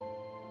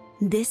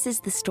This is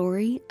the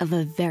story of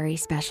a very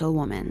special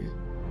woman.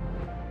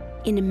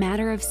 In a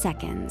matter of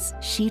seconds,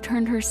 she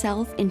turned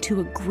herself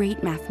into a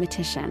great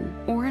mathematician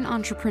or an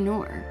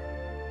entrepreneur.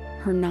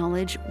 Her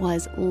knowledge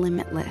was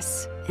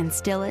limitless and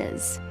still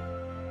is.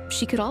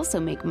 She could also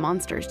make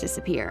monsters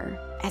disappear,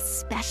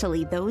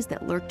 especially those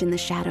that lurked in the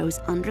shadows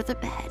under the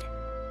bed.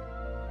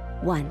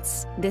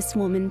 Once, this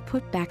woman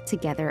put back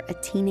together a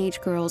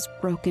teenage girl's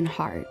broken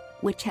heart,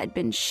 which had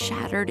been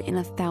shattered in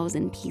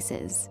 1,000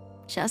 pieces,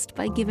 just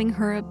by giving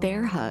her a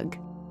bear hug.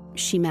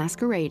 She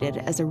masqueraded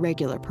as a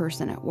regular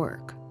person at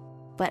work,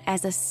 but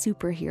as a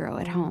superhero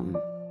at home.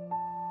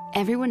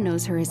 Everyone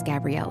knows her as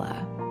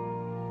Gabriella.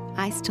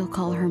 I still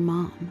call her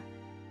Mom.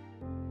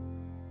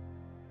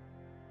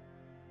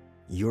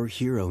 Your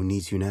hero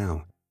needs you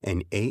now,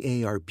 and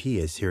AARP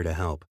is here to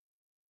help.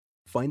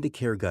 Find the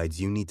care guides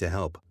you need to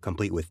help,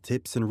 complete with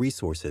tips and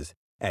resources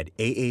at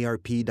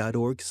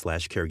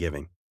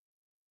aarp.org/caregiving.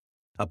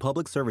 A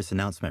public service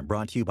announcement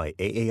brought to you by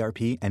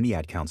AARP and the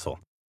Ad Council.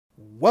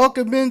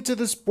 Welcome into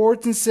the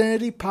Sports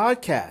Insanity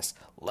Podcast.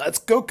 Let's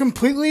go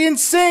completely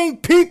insane,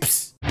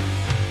 peeps!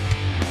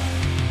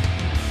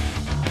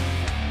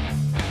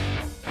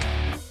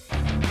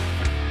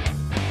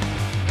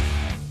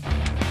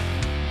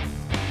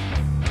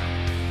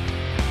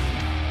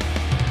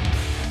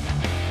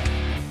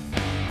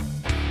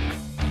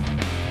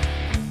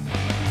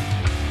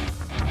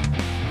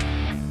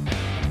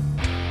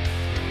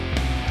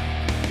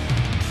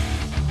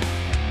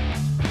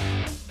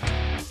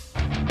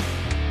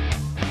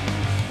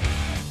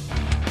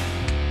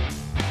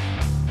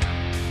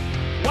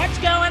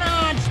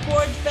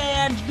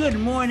 Good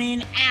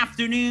morning,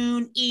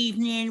 afternoon,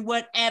 evening,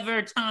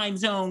 whatever time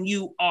zone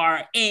you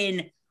are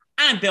in.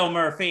 I'm Bill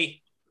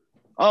Murphy.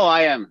 Oh,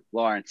 I am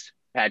Lawrence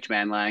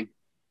Patchman Lang.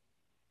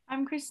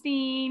 I'm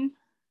Christine.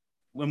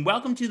 And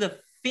welcome to the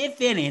fifth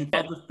inning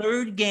of the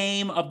third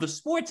game of the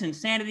Sports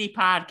Insanity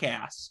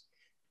Podcast.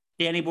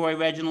 Danny Boy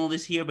Reginald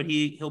is here, but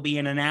he'll be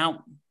in and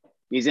out.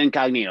 He's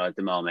incognito at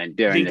the moment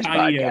during this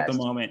podcast. At the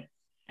moment.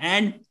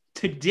 And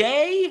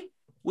today,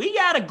 we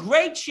got a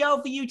great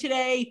show for you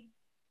today.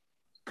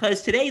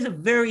 Because today's a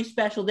very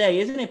special day,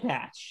 isn't it,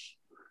 Patch?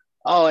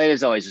 Oh, it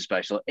is always a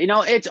special.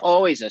 It's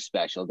always a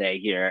special day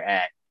here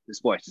at the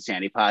Sports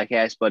Insanity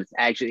Podcast, but it's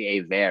actually a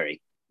very,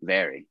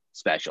 very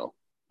special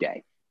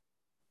day.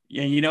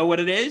 Yeah, you know what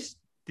it is?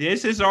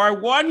 This is our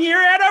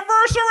 1-year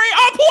anniversary.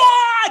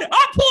 Applaud!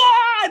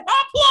 Applaud!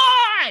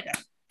 Applaud!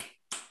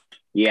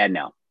 Yeah,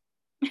 no.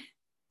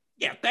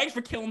 Yeah, thanks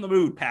for killing the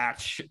mood,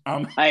 Patch.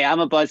 Hey, I'm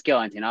a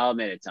buzzkill, and I'll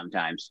admit it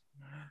sometimes.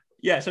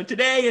 Yeah, so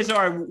today is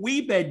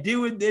we've been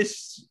doing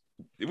this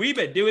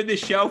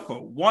show for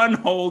 1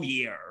 whole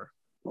year.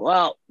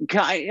 Well,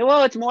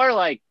 it's more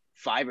like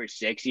 5 or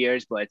 6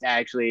 years, but it's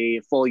actually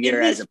a full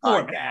year as a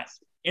podcast.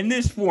 In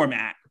this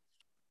format.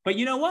 But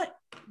you know what?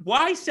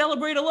 Why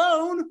celebrate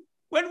alone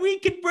when we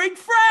can bring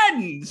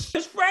friends?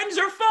 Because friends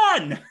are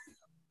fun.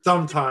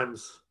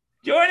 Sometimes.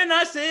 Joining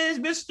us is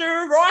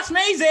Mr. Ross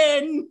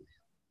Mason.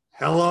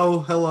 Hello,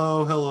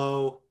 hello,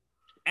 hello.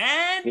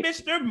 And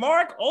Mr.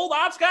 Mark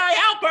Oldovsky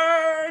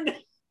Alpern.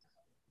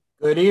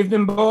 Good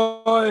evening,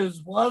 boys.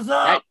 What's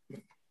up?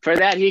 For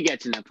that, he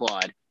gets an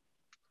applaud.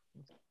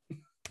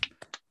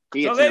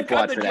 So they've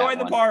come to join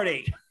the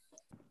party.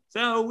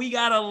 So we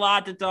got a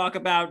lot to talk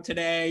about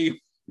today.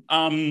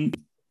 We're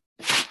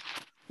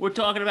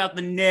talking about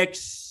the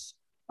Knicks.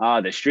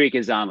 Oh, the streak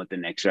is on with the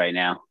Knicks right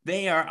now.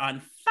 They are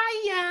on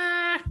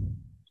fire.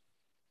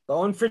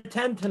 Going for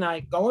 10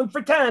 tonight. Going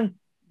for 10.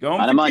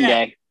 On a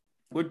Monday.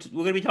 We're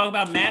going to be talking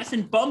about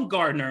Madison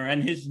Bumgarner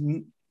and his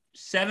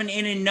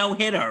 7-inning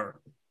no-hitter.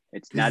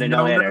 It's not a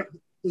no-hitter.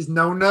 His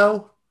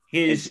no-no?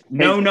 His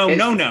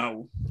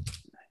no-no-no-no.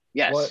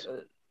 Yes. What?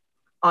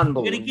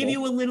 Unbelievable. We're going to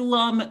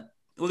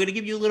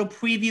give you a little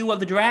preview of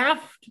the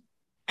draft.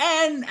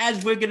 And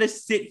as we're going to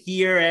sit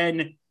here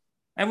and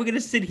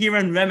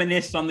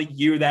reminisce on the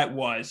year that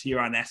was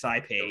here on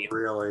SIP.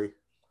 Really?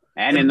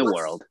 And in the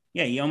world.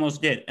 Yeah, he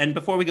almost did. And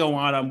before we go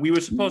on, we were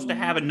supposed to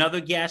have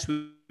another guest.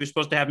 We were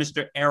supposed to have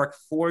Mr. Eric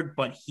Ford,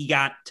 but he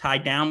got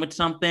tied down with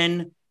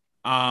something.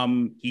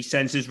 He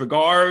sends his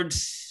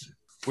regards.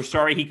 We're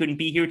sorry he couldn't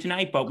be here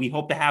tonight, but we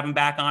hope to have him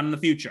back on in the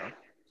future.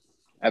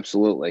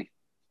 Absolutely.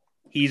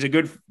 He's a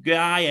good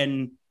guy,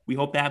 and we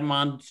hope to have him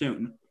on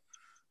soon.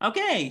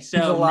 Okay, so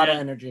he's a lot of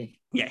energy.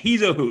 Yeah,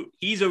 he's a hoot.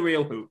 He's a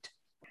real hoot.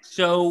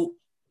 So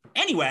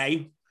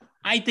anyway,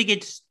 I think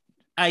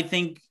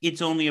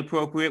it's only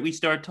appropriate we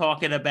start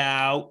talking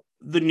about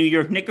the New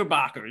York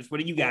Knickerbockers. What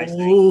do you guys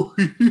think?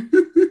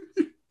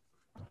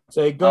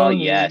 Say go,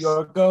 New yes.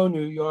 York, go,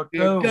 New York,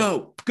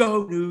 go.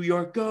 Go, New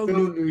York, go,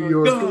 New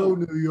York, go,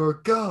 New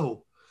York,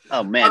 go.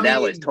 Oh, man,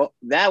 that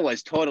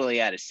was totally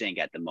out of sync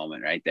at the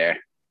moment right there.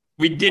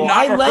 We did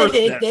not I led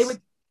it. this.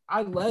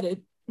 I led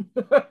it.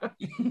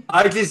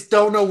 I just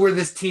don't know where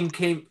this team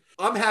came.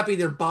 I'm happy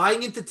they're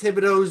buying into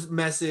Thibodeau's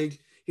message.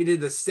 He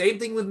did the same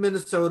thing with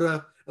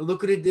Minnesota, and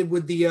look what he did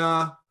with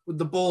the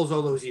Bulls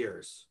all those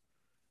years.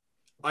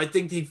 I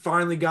think he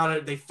finally got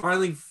it. They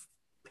finally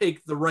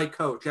picked the right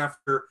coach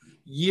after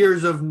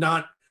years of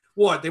not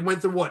What? They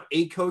went through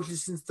 8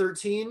 coaches since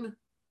 13?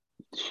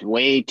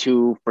 Way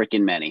too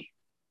freaking many.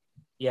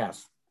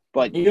 Yes.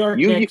 But New York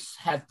Knicks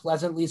have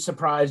pleasantly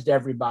surprised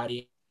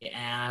everybody,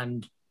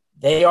 and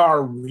they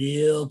are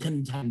real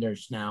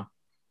contenders now.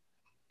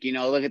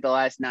 Look at the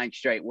last 9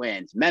 straight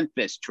wins.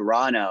 Memphis,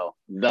 Toronto,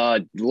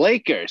 the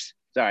Lakers.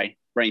 Sorry,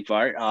 brain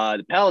fart.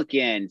 The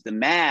Pelicans, the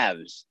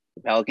Mavs,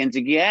 the Pelicans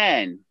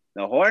again,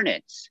 the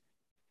Hornets,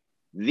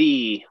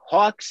 the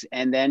Hawks,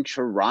 and then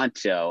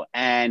Toronto.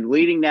 And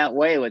leading that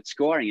way with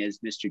scoring is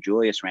Mr.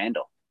 Julius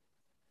Randle.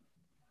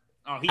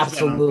 Oh, he's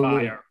absolutely been on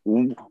fire.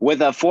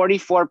 With a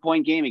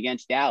 44-point game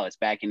against Dallas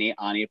back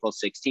on April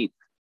 16th.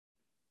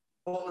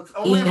 Well, it's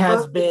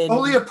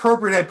only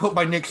appropriate I put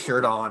my Knicks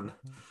shirt on.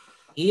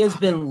 He has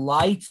been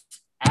lights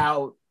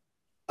out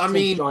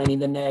since joining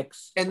the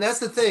Knicks. And that's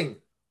the thing.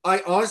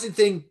 I honestly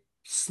think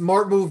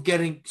smart move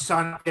getting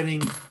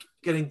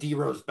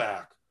D-Rose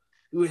back.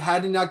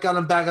 Had he not got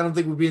him back, I don't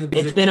think we'd be in the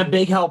position. It's been a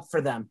big help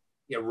for them.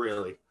 Yeah,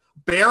 really.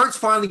 Barrett's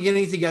finally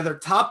getting together.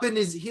 Toppin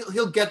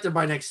he'll get there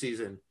by next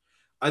season.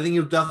 I think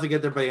he'll definitely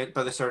get there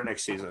by the start of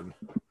next season.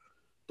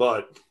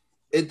 But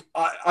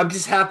I'm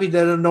just happy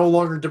that I'm no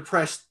longer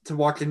depressed to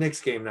watch the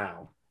Knicks game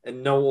now,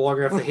 and no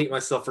longer have to hate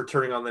myself for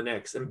turning on the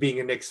Knicks and being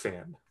a Knicks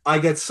fan. I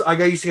used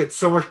to get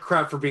so much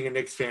crap for being a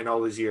Knicks fan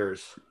all these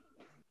years.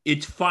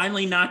 It's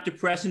finally not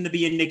depressing to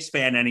be a Knicks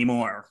fan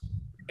anymore,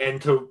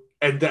 and to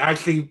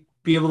actually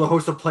be able to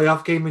host a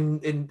playoff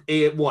game in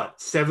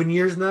 7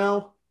 years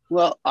now.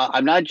 Well,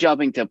 I'm not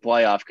jumping to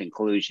playoff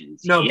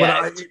conclusions. No,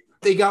 yet. but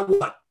they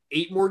got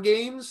 8 more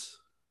games.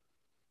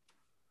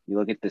 You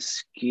look at the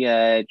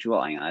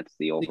schedule. Hang on, that's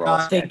the overall.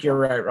 I think you're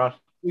right, Ross.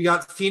 We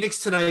got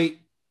Phoenix tonight,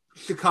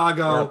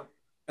 Chicago,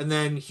 and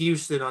then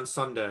Houston on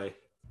Sunday.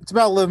 It's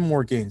about 11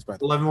 more games, by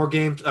the way. 11 more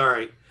games. All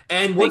right.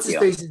 And what's his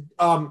face?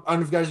 I don't know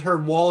if you guys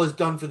heard, Wall is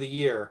done for the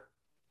year.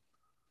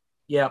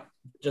 Yep.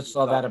 Just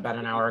saw that about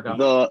an hour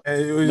ago.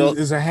 It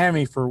was a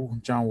hammy for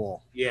John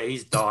Wall. Yeah,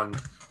 he's done.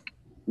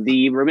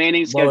 The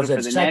remaining schedule for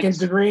the second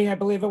degree, I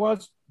believe it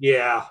was.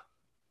 Yeah.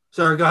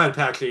 Sorry, go ahead,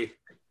 Paxi.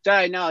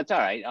 Sorry, no, it's all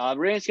right.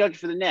 Remaining schedule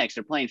for the Knicks.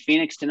 They're playing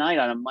Phoenix tonight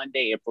on a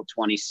Monday, April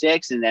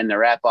 26th, and then to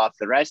wrap off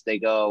the rest, they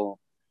go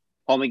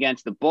home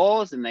against the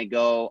Bulls, and they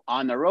go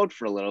on the road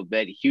for a little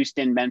bit.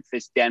 Houston,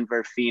 Memphis,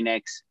 Denver,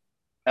 Phoenix,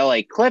 LA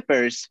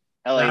Clippers,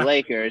 LA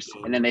Lakers,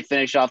 and then they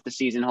finish off the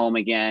season home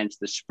against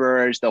the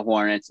Spurs, the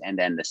Hornets, and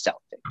then the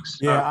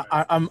Celtics. Yeah,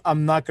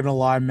 I'm not gonna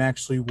lie. I'm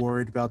actually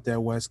worried about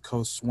that West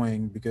Coast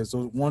swing because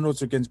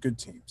those are against good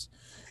teams,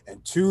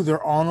 and 2,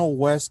 they're on a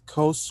West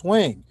Coast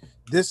swing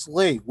this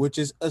late, which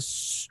is a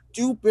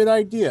stupid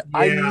idea. Yeah.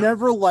 I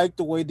never liked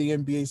the way the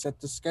NBA set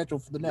the schedule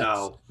for the Nets.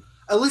 No,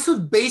 at least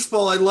with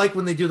baseball, I like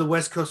when they do the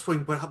West Coast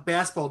swing, but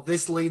basketball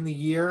this late in the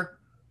year.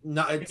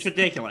 No, it's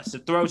ridiculous.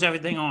 It throws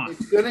everything on.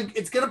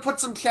 It's gonna put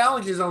some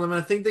challenges on them, and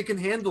I think they can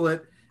handle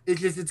it.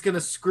 It's gonna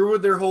screw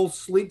with their whole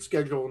sleep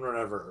schedule and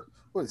whatever.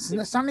 Well, it's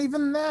not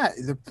even that.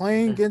 They're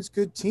playing against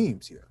good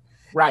teams here.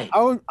 Right.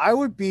 I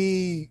would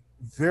be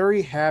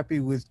very happy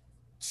with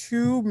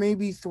 2,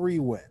 maybe 3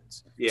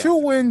 wins. Yeah. 2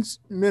 wins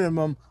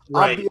minimum.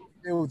 Right. I'll be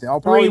okay with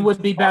it. 3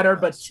 would be better,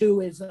 but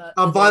 2 is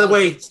by the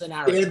way,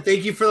 Dan,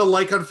 thank you for the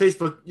like on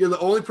Facebook. You're the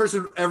only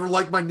person who ever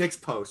liked my Knicks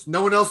post.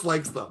 No one else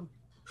likes them.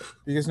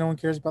 Because no one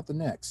cares about the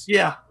Knicks.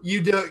 Yeah,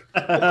 you do.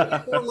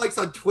 No one likes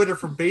on Twitter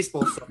from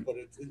baseball stuff, but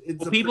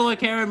people are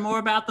caring more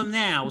about them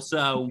now.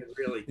 So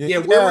really,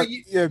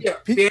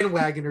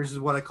 bandwagoners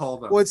is what I call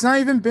them. Well, it's not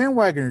even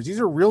bandwagoners.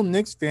 These are real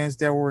Knicks fans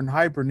that were in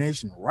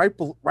hibernation,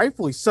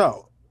 rightfully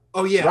so.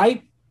 Oh yeah,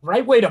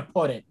 right way to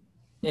put it.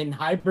 In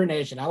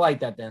hibernation, I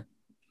like that. Then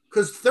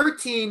because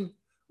 13,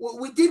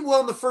 we did well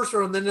in the first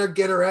round, then they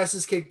get our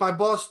asses kicked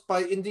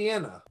by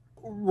Indiana.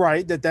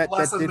 Right, that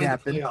did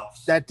happen.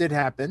 That did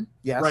happen.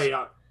 Yes. Right.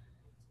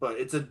 But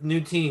it's a new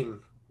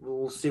team.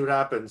 We'll see what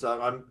happens.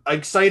 I'm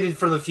excited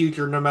for the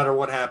future no matter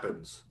what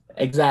happens.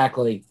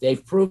 Exactly.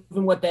 They've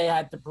proven what they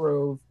had to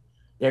prove.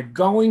 They're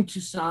going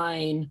to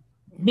sign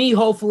me.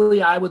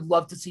 Hopefully, I would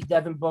love to see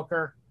Devin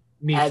Booker.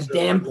 As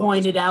Dan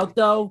pointed out,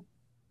 though,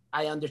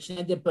 I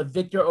understand it, but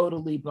Victor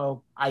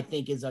Oladipo, I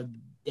think, is a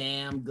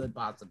damn good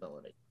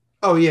possibility.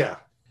 Oh, yeah.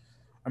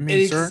 I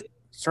mean,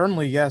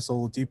 certainly, yes,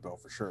 Oladipo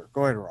for sure.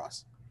 Go ahead,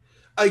 Ross.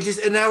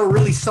 And now it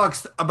really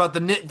sucks about the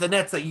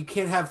Nets that you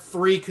can't have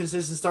 3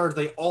 consistent starters.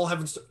 They all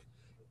haven't.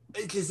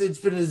 It's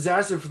been a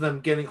disaster for them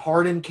getting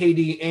Harden,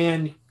 KD,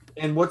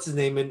 and what's his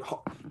name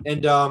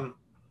and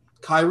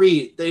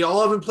Kyrie. They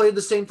all haven't played at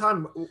the same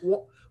time.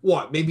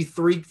 What? Maybe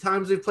 3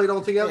 times they've played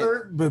all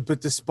together. Yeah,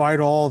 but despite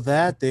all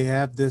that, they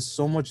have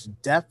so much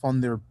depth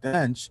on their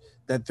bench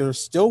that they're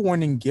still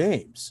winning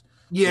games.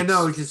 Yeah,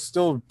 it's just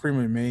still pretty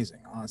amazing,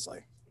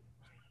 honestly.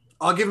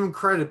 I'll give them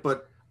credit,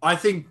 but I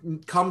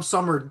think come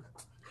summer,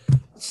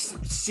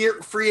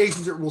 free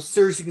agents will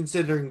seriously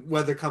considering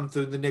whether come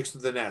through the Knicks or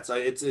the Nets.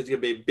 It's going to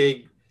be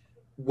big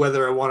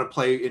whether I want to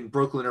play in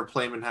Brooklyn or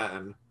play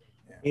Manhattan.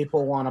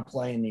 People want to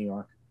play in New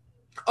York.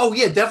 Oh,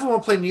 yeah, definitely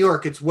want to play in New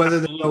York. It's whether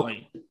they go.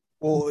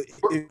 Well,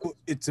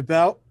 it's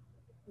about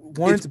 –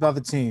 one, it's about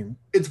the team.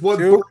 It's what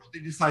board they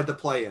decide to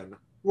play in.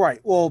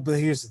 Right. Well, but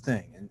here's the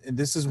thing, and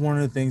this is one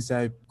of the things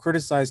that I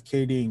criticized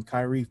KD and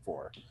Kyrie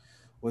for,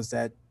 was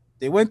that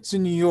they went to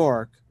New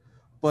York,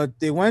 but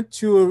they went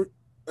to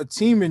a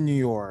team in New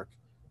York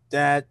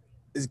that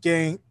is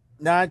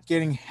not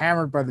getting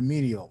hammered by the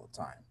media all the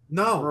time.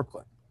 No.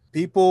 Brooklyn.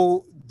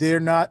 People,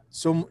 not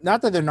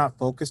that they're not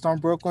focused on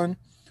Brooklyn,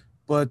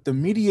 but the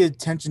media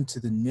attention to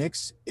the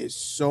Knicks is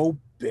so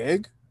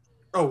big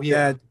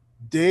that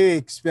they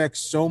expect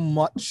so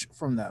much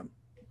from them.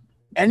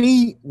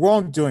 Any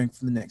wrongdoing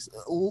from the Knicks,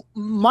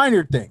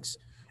 minor things,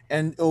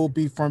 and it will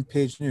be front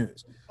page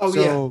news.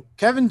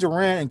 Kevin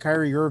Durant and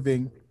Kyrie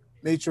Irving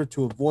made sure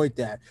to avoid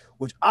that,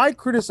 which I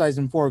criticize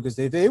them for, because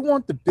if they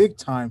want the big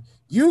time,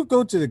 you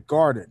go to the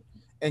Garden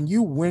and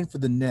you win for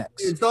the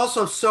Knicks. It's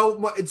also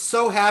it's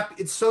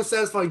so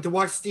satisfying to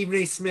watch Stephen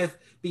A. Smith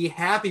be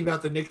happy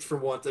about the Knicks for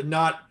once and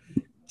not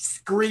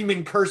scream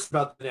and curse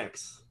about the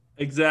Knicks.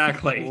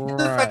 Exactly. Right.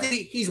 The fact that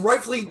he's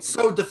rightfully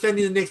so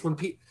defending the Knicks when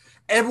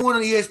everyone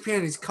on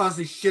ESPN is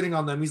constantly shitting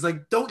on them. He's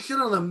like, don't shit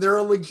on them. They're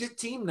a legit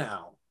team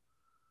now.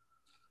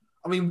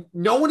 I mean,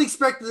 no one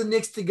expected the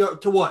Knicks to go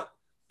to what?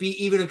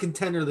 Be even a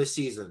contender this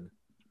season.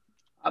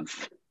 And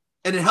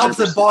it helps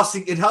that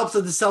Boston. It helps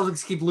that the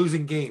Celtics keep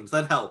losing games.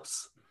 That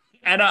helps.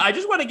 And I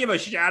just want to give a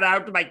shout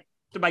out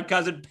to my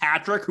cousin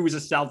Patrick, who's a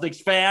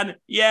Celtics fan.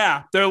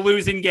 Yeah, they're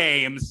losing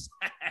games.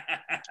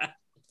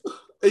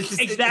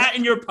 Take that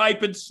in your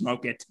pipe and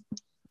smoke it.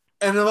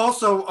 And then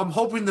also, I'm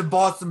hoping the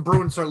Boston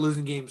Bruins start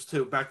losing games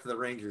too, back to the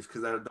Rangers,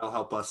 because that'll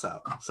help us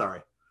out. Sorry.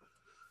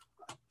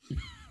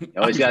 You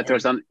always got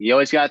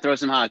to throw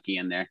some hockey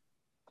in there.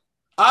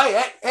 I'm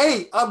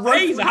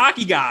right. Hey, he's a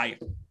hockey guy.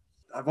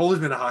 I've always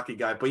been a hockey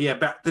guy, but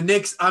yeah, the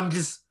Knicks.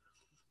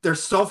 They're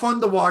so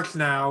fun to watch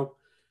now.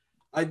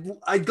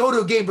 I'd go to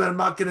a game, but I'm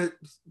not gonna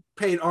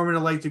pay an arm and a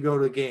leg to go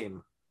to a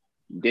game.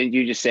 Didn't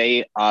you just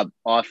say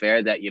off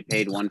air that you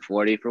paid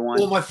 $140 for one?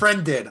 Well, my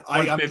friend did.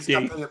 I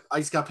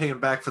just got paying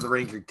back for the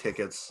Ranger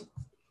tickets.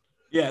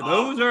 Yeah,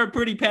 those are a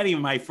pretty penny,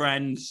 my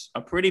friends.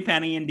 A pretty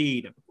penny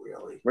indeed.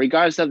 Really.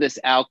 Regardless of this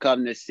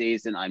outcome this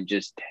season, I'm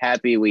just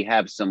happy we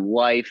have some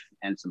life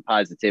and some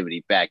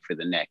positivity back for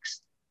the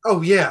Knicks.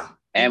 Oh, yeah.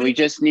 And we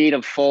just need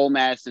a full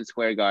Madison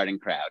Square Garden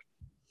crowd.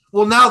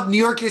 Well, now New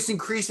York has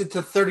increased it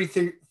to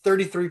 33%.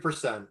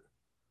 So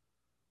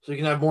you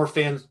can have more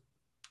fans.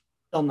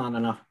 Still not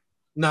enough.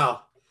 No.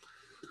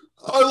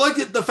 I like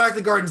it, the fact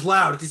the Garden's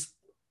loud.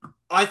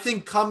 I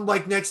think come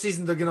next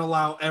season, they're going to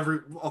allow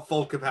a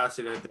full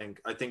capacity,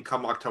 I think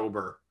come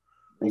October.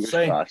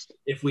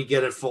 If we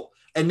get it full.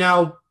 And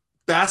now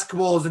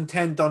basketball is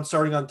intent on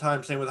starting on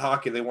time. Same with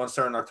hockey. They want to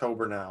start in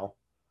October now.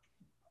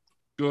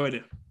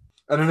 Good.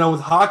 And I know with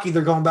hockey,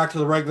 they're going back to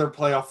the regular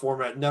playoff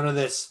format. None of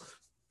this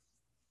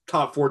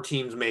top 4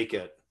 teams make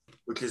it,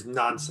 which is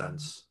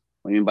nonsense.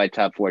 What do you mean by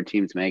top 4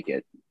 teams make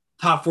it?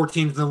 Top 4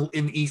 teams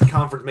in the East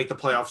Conference make the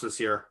playoffs this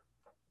year.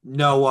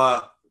 No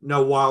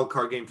wild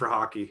card game for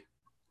hockey.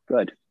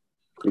 Good.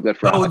 Good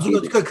for hockey.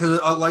 It's good because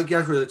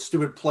after that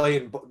stupid play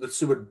and the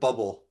stupid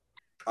bubble,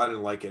 I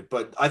didn't like it.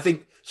 But I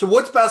think so.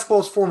 What's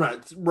basketball's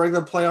format?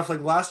 Regular playoffs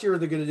like last year, or are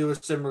they going to do a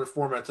similar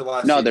format to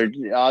last year? No,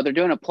 they're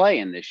doing a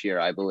play-in this year,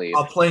 I believe.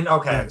 A play-in,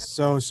 okay.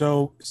 So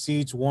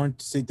seeds 1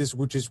 to seed this,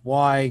 which is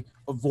why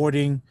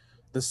avoiding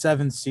the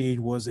 7th seed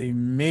was a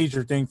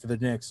major thing for the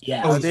Knicks.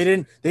 Yeah,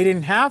 they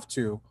didn't have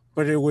to,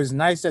 but it was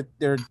nice that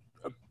they're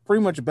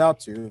pretty much about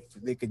to if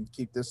they can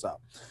keep this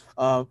up.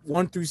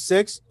 1 through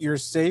 6, you're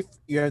safe.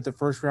 You have the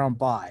first round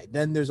bye.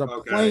 Then there's a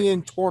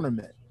play-in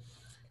tournament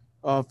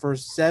for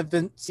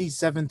 7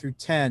 through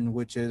 10,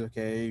 which is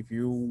if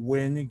you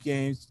win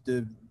against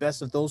the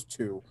best of those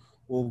 2,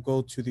 will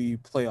go to the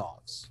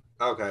playoffs.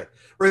 Okay,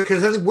 right,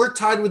 because I think we're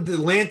tied with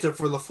Atlanta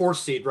for the 4th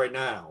seed right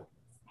now.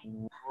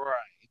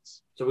 Right.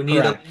 So we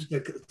need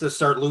to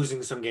start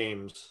losing some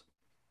games.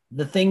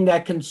 The thing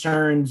that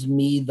concerns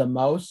me the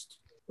most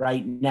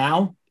right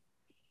now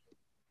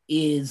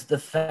is the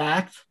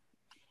fact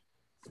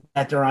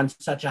that they're on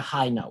such a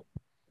high note.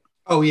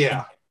 Oh,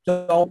 yeah. I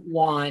don't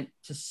want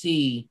to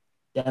see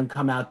them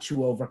come out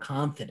too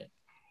overconfident.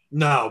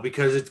 No,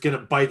 because it's going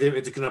to bite them.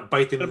 It's going to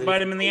bite them. Bite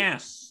them in the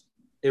ass.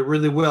 It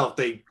really will. If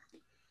they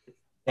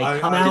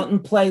come out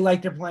and play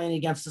like they're playing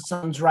against the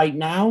Suns right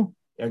now,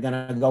 they're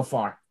going to go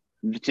far.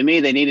 To me,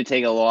 they need to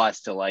take a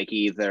loss to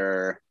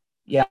either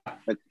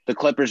the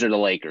Clippers or the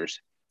Lakers.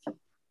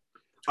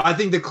 I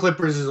think the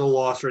Clippers is a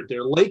loss right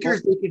there.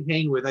 Lakers they can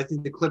hang with. I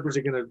think the Clippers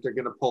they're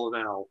gonna pull it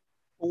out.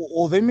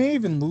 Well, they may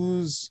even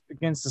lose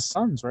against the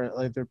Suns, right?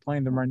 Like they're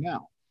playing them right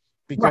now.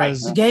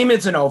 Because the game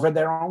isn't over.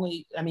 They're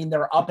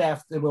up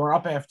after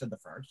the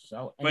first.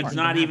 So but it's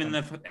not even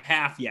the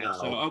half yet. No.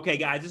 So okay,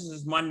 guys, this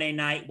is Monday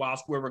night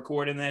whilst we're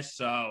recording this.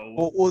 So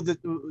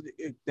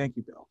thank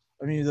you, Bill.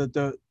 I mean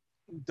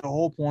the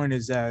whole point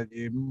is that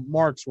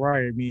Mark's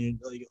right. I mean,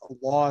 like a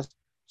loss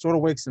sort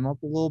of wakes them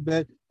up a little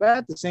bit, but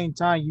at the same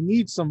time, you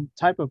need some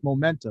type of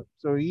momentum.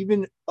 So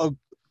even a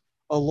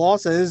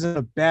loss that isn't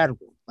a bad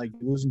one, like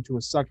losing to a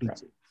sucky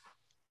team,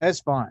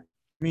 that's fine.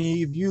 I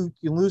mean, if you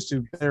can lose to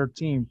a better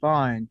team,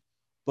 fine,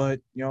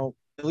 but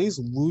at least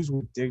lose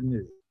with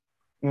dignity.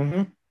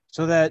 Mm-hmm.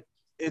 so that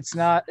it's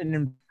not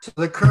an So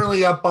they're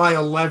currently up by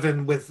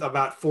 11 with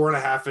about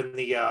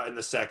 4.5 in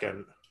the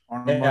second.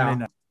 on a Monday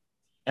night.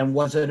 And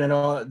was it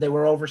they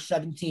were over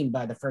 17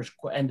 by the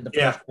end of the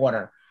Yeah. first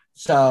quarter.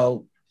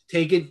 So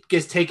take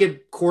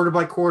it quarter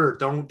by quarter.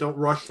 Don't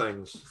rush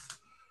things.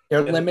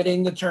 They're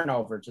limiting the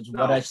turnovers, is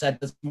what I said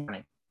this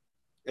morning.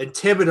 And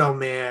Thibodeau,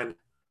 man.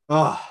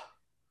 Oh.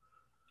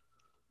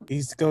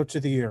 He's the coach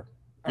of the year.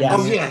 Yes.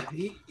 Oh, yeah.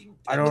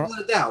 I don't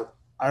without a doubt.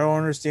 I don't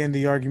understand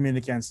the argument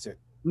against it.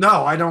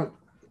 No, I don't.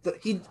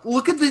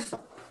 Look at this.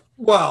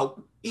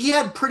 Well, he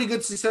had pretty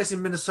good success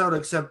in Minnesota,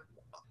 except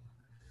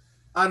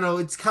I don't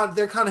know.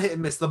 They're kind of hit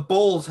and miss. The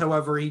Bulls,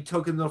 however, he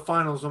took in the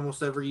finals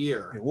almost every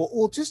year.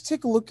 Well, just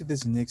take a look at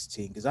this Knicks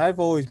team, because I've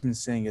always been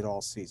saying it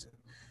all season.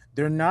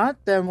 They're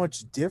not that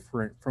much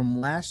different from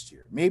last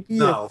year. Maybe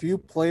a few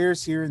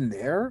players here and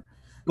there.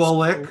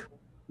 Bullock,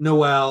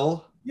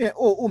 Noel. Yeah,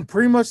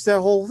 pretty much that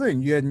whole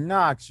thing. You had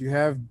Knox, you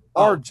have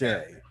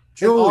RJ,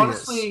 Julius.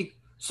 Honestly,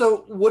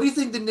 so what do you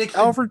think the Knicks?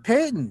 Alfred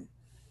Payton.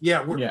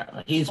 Yeah,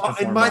 he's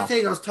and my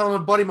thing. I was telling a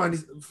buddy of mine,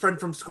 his friend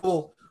from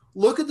school.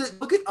 Look at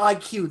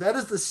IQ. That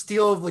is the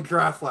steal of the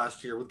draft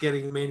last year with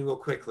getting Emmanuel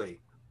quickly.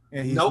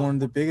 Yeah, he's one of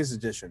the biggest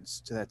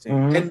additions to that team.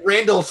 Mm-hmm. And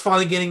Randall's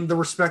finally getting the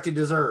respect he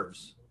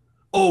deserves.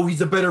 Oh,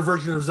 he's a better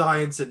version of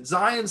Zionson.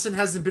 Zionson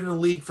hasn't been in the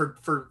league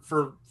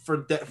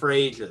for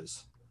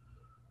ages.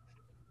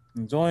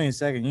 It's only his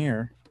second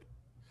year.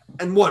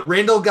 And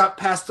Randall got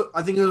past,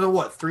 I think it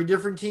was 3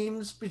 different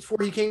teams before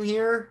he came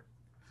here?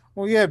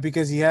 Well, yeah,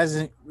 because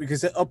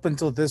up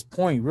until this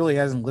point, he really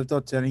hasn't lived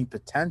up to any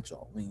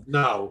potential. I mean,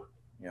 no.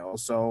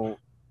 So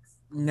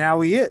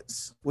now he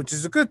is, which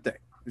is a good thing.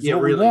 It's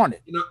what really. we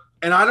wanted.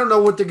 And I don't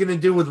know what they're going to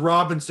do with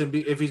Robinson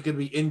if he's going to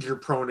be injury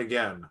prone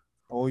again.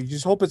 Oh, you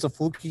just hope it's a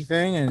fluky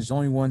thing and it's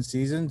only one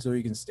season so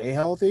he can stay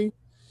healthy.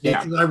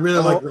 Yeah, I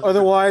really like.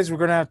 Otherwise, we're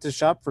gonna have to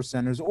shop for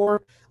centers,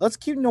 or let's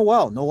keep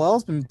Noel.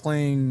 Noel's been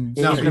playing.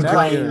 He's been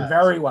playing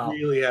very well.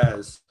 He really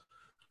has.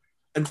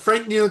 And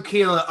Frank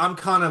Ntilikina, I'm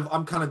kind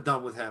of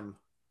done with him.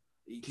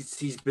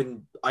 He's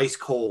been ice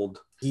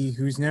cold. He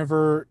was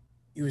never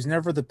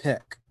the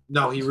pick.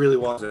 No, he really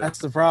wasn't. That's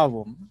the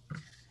problem.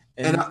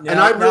 And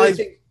I really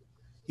think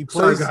he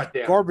plays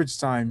garbage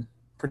time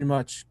pretty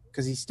much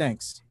because he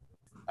stinks.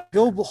 I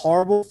feel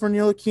horrible for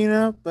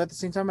Ntilikina, but at the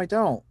same time, I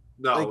don't.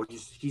 No,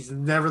 he's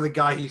never the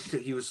guy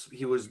he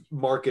was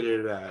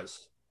marketed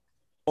as.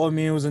 Well, I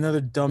mean, it was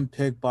another dumb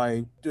pick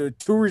by 2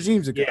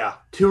 regimes ago. Yeah,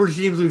 2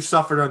 regimes we've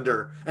suffered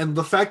under. And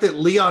the fact that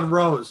Leon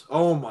Rose,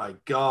 oh my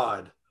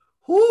God.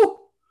 Whoo!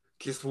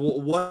 Just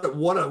what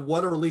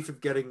a relief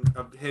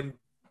of him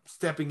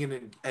stepping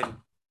in and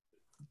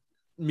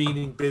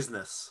meaning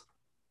business.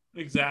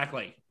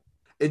 Exactly.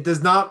 It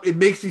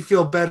makes me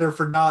feel better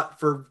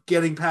for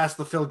getting past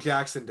the Phil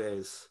Jackson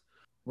days.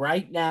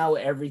 Right now,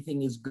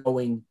 everything is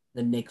going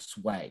the Knicks'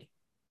 way.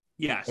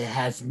 Yes. It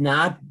has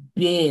not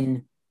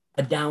been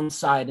a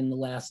downside in the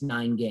last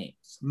 9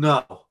 games.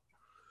 No.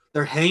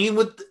 They're hanging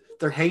with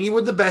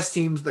the best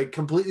teams. They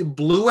completely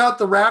blew out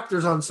the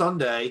Raptors on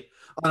Sunday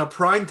on a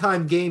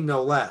primetime game,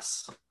 no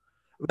less.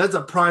 That's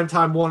a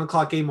primetime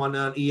 1:00 game on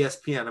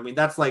ESPN. I mean,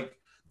 that's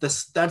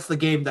the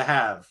game to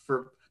have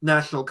for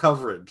national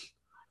coverage.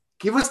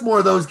 Give us more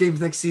of those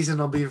games next season.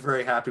 I'll be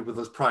very happy with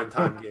those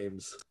primetime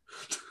games.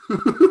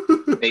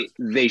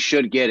 They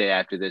should get it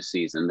after this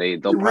season.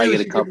 They'll probably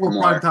get a couple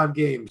more primetime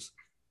games.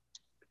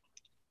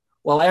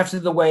 Well, after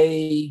the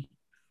way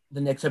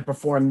the Knicks have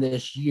performed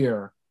this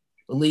year,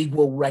 the league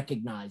will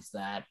recognize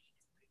that,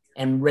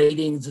 and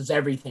ratings is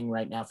everything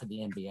right now for the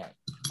NBA.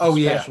 Oh,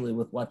 especially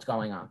with what's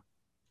going on.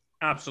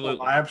 Absolutely,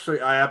 well, I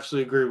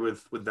absolutely agree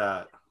with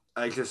that.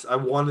 I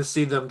want to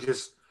see them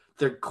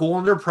they're cool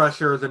under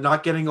pressure. They're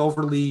not getting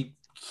overly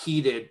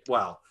heated.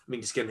 Well, I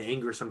mean, just getting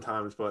angry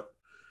sometimes, but.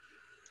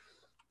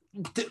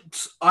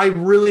 I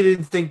really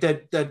didn't think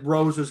that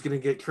Rose was going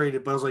to get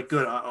traded, but I was like,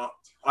 good.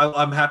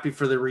 I'm happy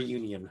for the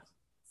reunion,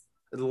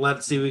 and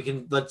let's see we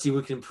can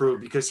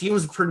improve, because he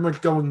was pretty much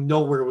going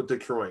nowhere with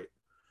Detroit.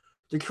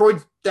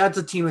 Detroit, that's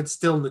a team that's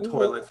still in the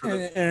toilet.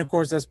 And of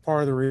course, that's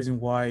part of the reason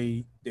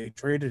why they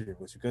traded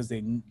it, was because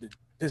the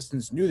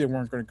Pistons knew they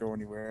weren't going to go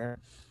anywhere.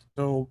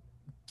 So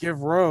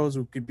give Rose,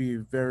 who could be a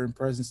veteran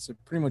presence to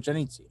pretty much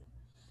any team,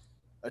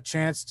 a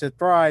chance to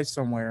thrive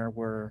somewhere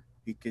where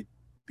he could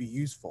be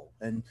useful.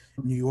 And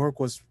New York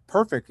was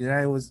perfect, and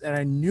I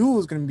knew it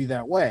was going to be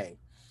that way.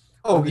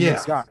 Oh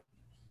yeah,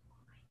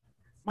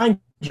 mind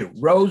you,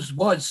 Rose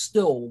was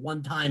still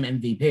one-time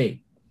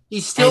MVP.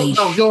 He's still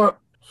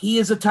he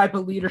is a type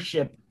of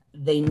leadership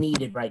they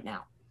needed right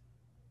now.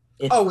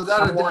 It's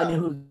without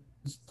someone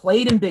who's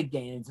played in big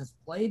games, has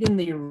played in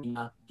the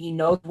arena. He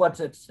knows what's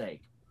at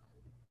stake.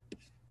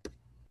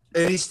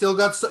 And he's still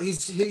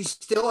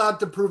out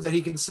to prove that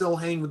he can still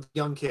hang with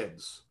young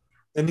kids.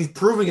 And he's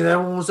proving it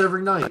almost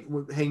every night,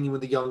 hanging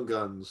with the young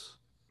guns.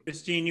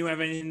 Christine, you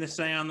have anything to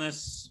say on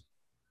this?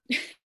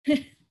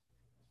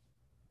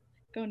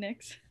 Go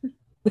Knicks.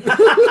 I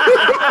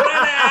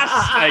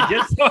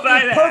just thought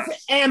I'd ask.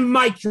 Perfect. And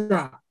mic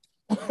drop.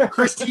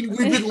 Christine,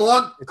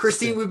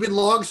 we've been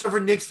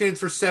long-suffering Knicks fans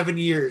for 7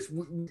 years.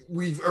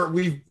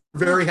 We're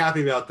very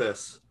happy about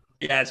this.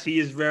 Yes, he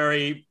is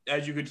very,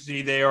 as you can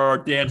see, they are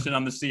dancing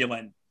on the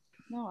ceiling.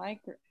 No,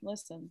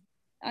 listen.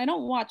 I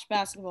don't watch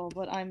basketball,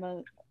 but I'm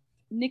a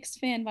Knicks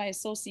fan by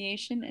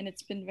association, and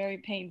it's been very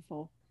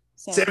painful.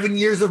 So 7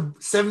 years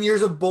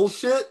of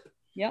bullshit.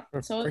 Yep.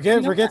 So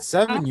forget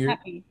 7 years.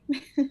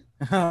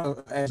 Yeah,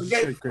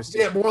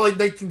 more like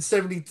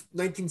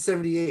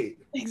 1978.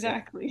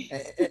 Exactly.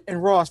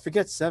 And Ross,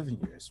 forget 7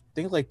 years.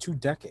 Think like 2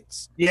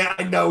 decades. Yeah,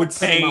 I know it's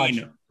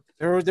pain.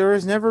 There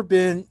has never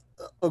been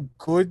a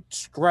good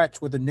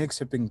stretch where the Knicks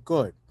have been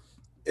good,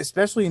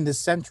 especially in this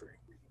century.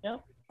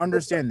 Yep.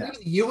 Understand that.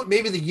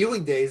 Maybe the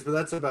Ewing days, but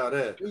that's about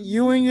it.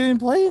 Ewing didn't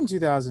play in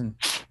 2000.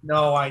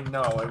 No, I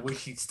know. I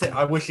wish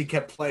he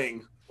kept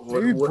playing.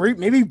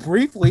 Maybe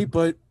briefly,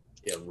 but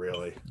yeah,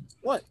 really.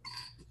 What?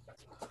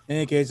 In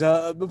any case,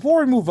 before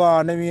we move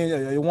on, I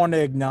mean, I want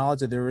to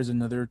acknowledge that there is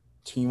another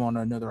team on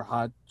another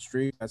hot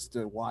streak. That's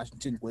the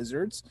Washington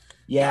Wizards.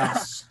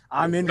 Yes.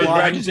 I'm in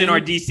Washington, our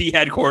DC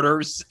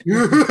headquarters.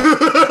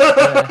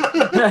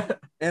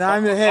 And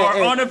I'm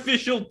our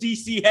unofficial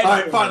DC headquarters. All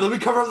right, fine. Let me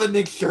cover up the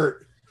Knicks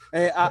shirt.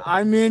 Hey,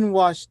 I'm in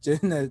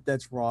Washington.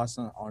 That's Ross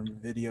on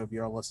video if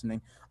you're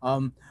listening.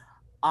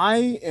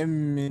 I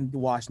am in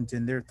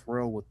Washington. They're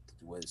thrilled with the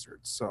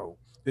Wizards. So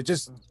they're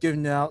just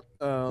giving out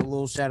a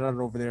little shout out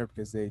over there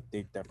because they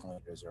definitely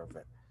deserve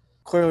it.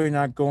 Clearly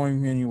not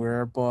going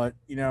anywhere, but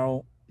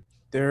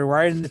they're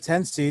right in the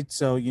 10th seed.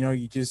 So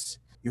you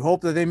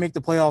hope that they make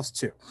the playoffs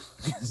too.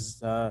 Because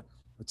the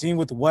team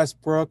with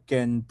Westbrook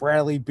and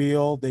Bradley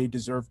Beal, they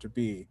deserve to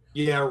be.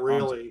 Yeah,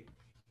 really.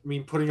 I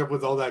mean, putting up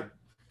with all that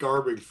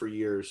garbage for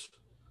years.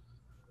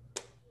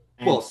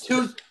 Well,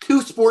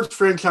 two sports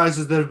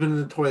franchises that have been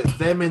in the toilet.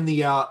 Them and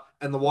the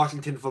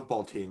Washington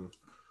football team.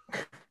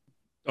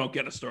 Don't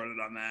get us started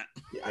on that.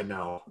 Yeah, I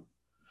know.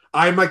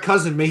 My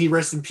cousin, may he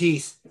rest in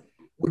peace,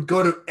 would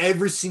go to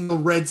every single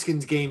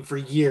Redskins game for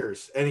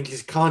years, and it's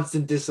just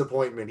constant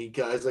disappointment. He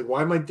was like,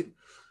 "Why am I?"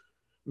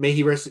 May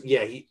he rest.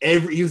 Yeah,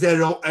 he was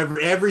at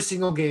every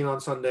single game on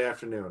Sunday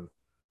afternoon.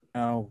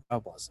 Oh,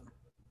 God bless him.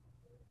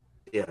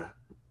 Yeah,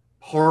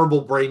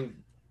 horrible brain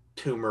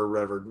tumor,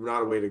 Reverend.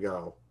 Not a way to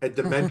go. Had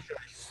dementia.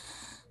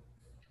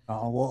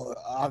 Oh well,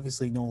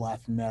 obviously no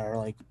laughing matter.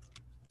 Like,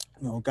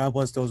 God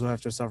bless those who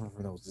have to suffer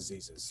from those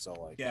diseases. So,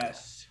 like,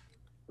 yes,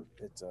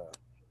 it's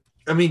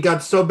I mean, it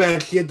got so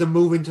bad she had to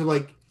move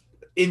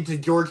into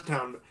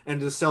Georgetown and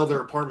to sell their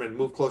apartment and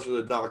move closer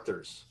to the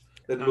doctors.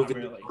 Then move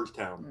into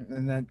Georgetown.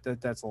 And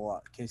that's a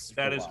lot. Cases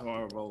that is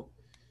horrible.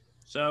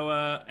 So,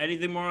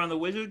 anything more on the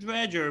Wizards,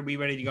 Reg, or are we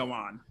ready to go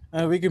on?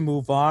 We can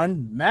move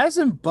on.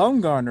 Madison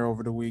Bumgarner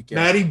over the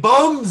weekend. Matty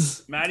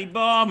Bums. Matty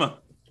Bum.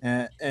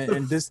 And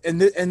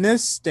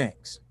this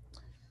stinks.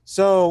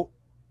 So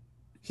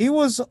he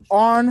was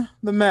on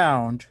the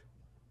mound.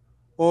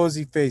 What was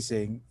he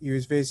facing? He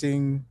was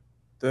facing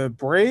the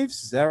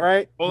Braves. Is that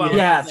right? Hold on.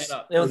 Yes,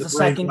 it was the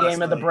second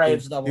game of the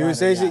Braves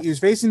doubleheader. He was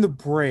facing the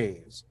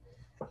Braves,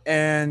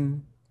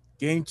 and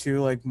game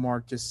 2, like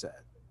Mark just said,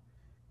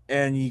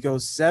 and he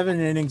goes 7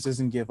 innings,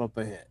 doesn't give up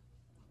a hit.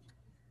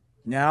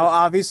 Now,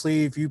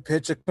 obviously, if you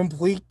pitch a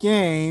complete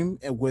game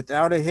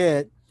without a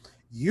hit,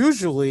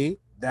 usually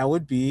that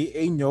would be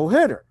a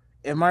no-hitter.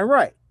 Am I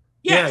right?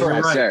 Yeah,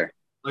 you're right. Sir.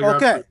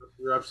 Okay.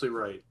 You're absolutely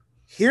right.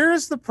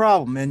 Here's the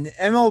problem, and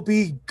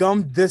MLB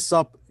gummed this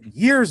up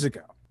years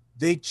ago.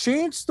 They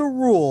changed the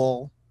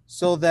rule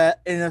so that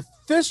an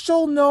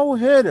official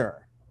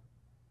no-hitter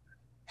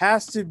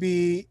has to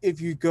be if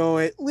you go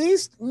at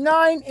least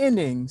 9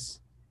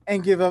 innings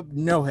and give up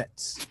no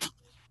hits.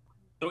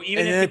 So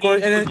even if the game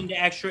goes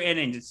into extra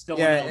innings, it's still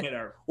a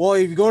no-hitter. Well,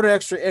 if you go to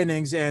extra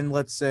innings and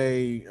let's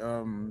say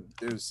you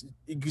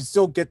can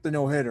still get the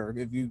no-hitter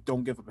if you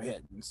don't give up a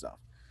hit and stuff.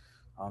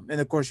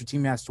 And, of course, your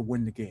team has to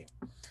win the game.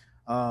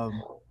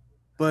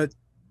 But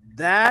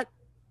that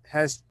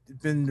has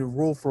been the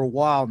rule for a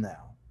while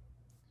now,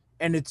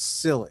 and it's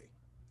silly.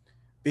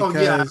 Because,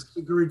 I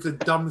agree. It's the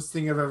dumbest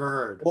thing I've ever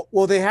heard.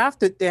 Well, they have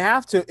to.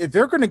 If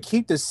they're going to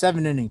keep this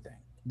 7-inning thing,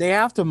 they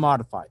have to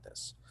modify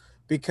this.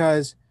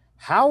 Because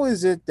how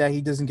is it that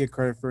he doesn't get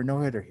credit for a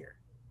no-hitter here?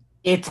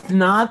 It's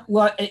not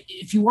what.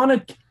 If you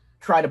want to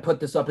try to put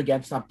this up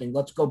against something,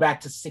 let's go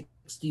back to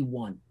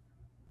 61.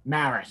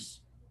 Maris.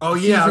 Oh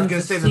yeah, I was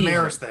going to say the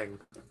Maris thing.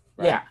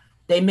 Right. Yeah,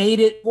 they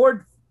made it.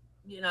 Ford,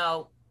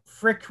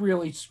 Frick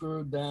really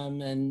screwed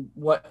them, and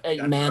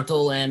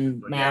Mantle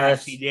and Maris.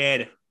 Yes, he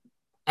did.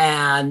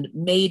 And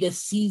made a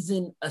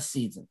season a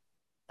season.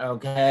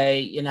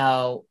 Okay,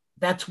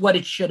 that's what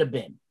it should have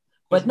been.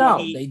 But no,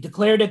 they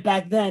declared it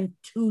back then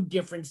 2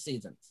 different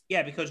seasons.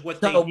 Yeah, because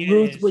what so they did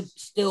Ruth would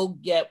still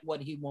get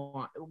what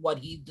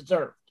he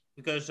deserved.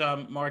 Because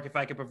Mark, if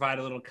I could provide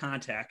a little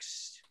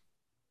context,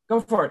 go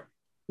for it.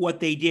 What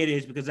they did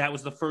is because that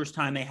was the first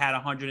time they had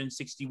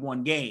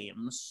 161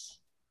 games,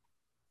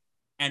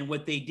 and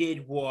what they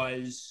did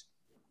was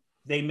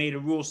they made a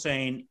rule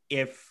saying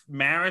if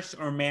Maris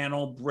or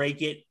Mantle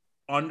break it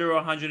under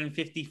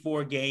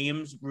 154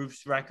 games,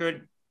 Ruth's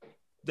record,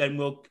 then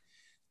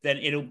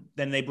then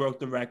they broke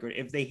the record.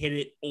 If they hit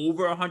it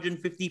over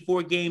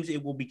 154 games,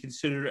 it will be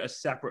considered a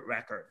separate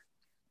record.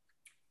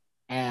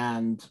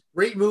 And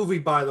great movie,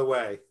 by the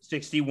way.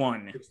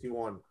 61.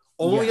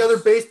 Only other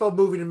baseball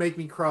movie to make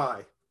me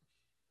cry.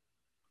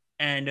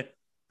 And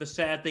the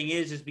sad thing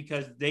is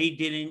because they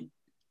didn't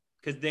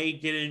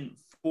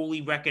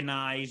fully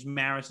recognize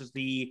Maris as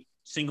the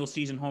single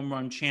season home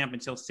run champ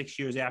until 6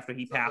 years after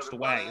he passed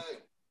away.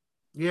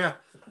 Yeah.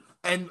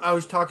 And I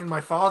was talking to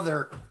my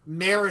father.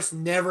 Maris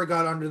never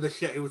got under the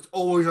shadow. It was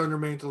always under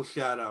Mantle's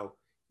shadow.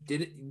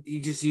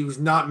 He was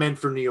not meant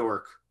for New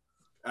York.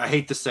 I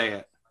hate to say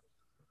it.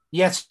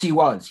 Yes, he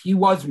was. He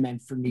was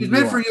meant for New York. He's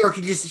meant for New York.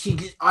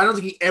 I don't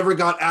think he ever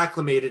got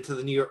acclimated to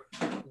the New York.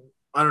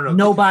 I don't know.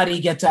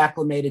 Nobody gets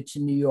acclimated to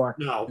New York.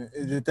 No.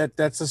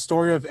 That's the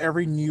story of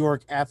every New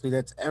York athlete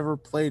that's ever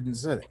played in the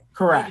city.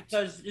 Correct.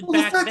 Because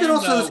back then,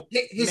 though,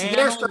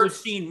 Mantle was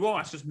seen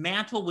because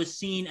Mantle was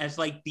seen as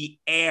like the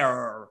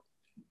heir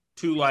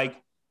to like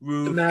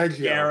Ruth,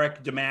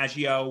 Derek,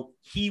 DiMaggio.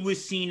 He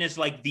was seen as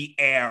like the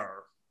heir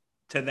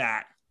to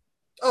that.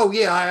 Oh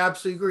yeah, I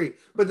absolutely agree.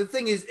 But the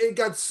thing is, it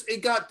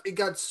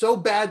got so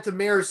bad to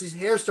Maris, his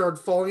hair started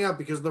falling out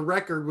because the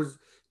record was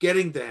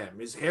getting to him.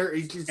 His hair,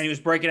 and he was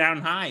breaking out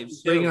in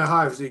hives.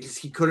 Because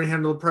he couldn't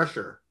handle the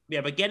pressure.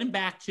 Yeah, but getting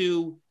back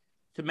to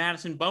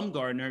Madison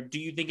Bumgarner, do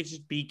you think it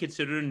should be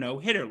considered a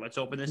no-hitter? Let's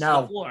open this to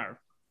the floor.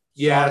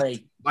 Yeah,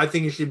 I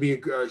think it should be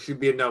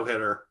a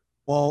no-hitter.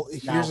 Well,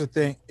 here's the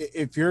thing: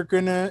 if you're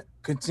gonna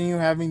continue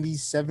having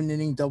these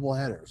 7-inning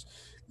doubleheaders,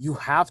 you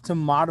have to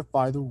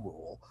modify the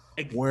rule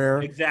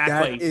where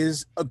that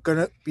is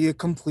gonna be a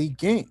complete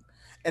game.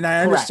 And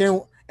I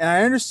understand. And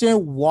I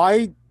understand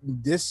why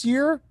this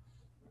year.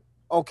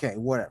 Okay,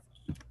 whatever.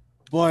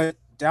 But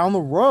down the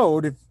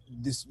road, if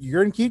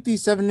you're gonna keep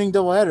these 7-inning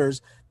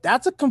doubleheaders,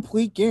 that's a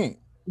complete game.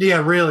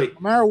 Yeah, really.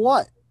 No matter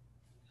what.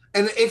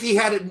 And if he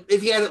had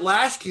it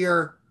last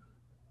year,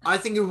 I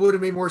think it would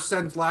have made more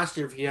sense last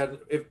year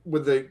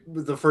with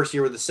the first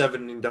year with the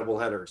 7-inning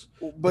doubleheaders.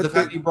 But the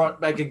fact you brought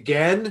back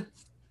again,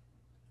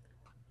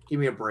 give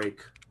me a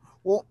break.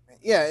 Well,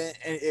 yeah,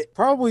 it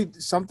probably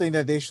something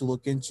that they should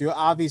look into.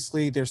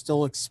 Obviously, they're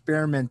still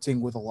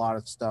experimenting with a lot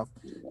of stuff,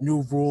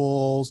 new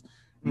rules,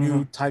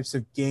 new types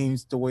of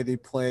games, the way they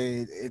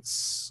play.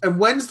 And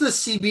when's the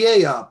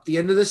CBA up? The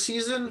end of the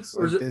season?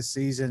 Or is it this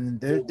season?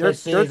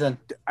 This season.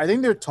 I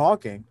think they're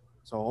talking.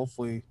 So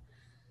hopefully.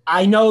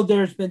 I know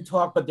there's been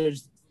talk, but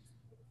there's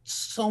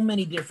so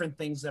many different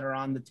things that are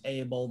on the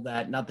table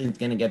that nothing's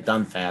going to get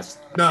done fast.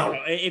 No.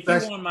 If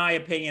you want my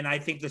opinion, I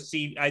think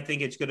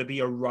it's going to be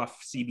a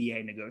rough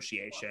CBA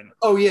negotiation.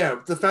 Oh yeah,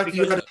 the fact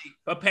that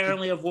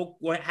apparently of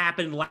what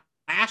happened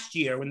last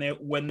year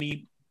when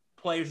the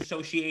Players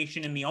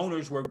Association and the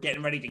owners were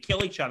getting ready to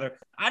kill each other.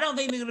 I don't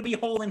think they're going to be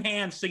holding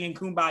hands singing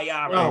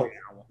Kumbaya right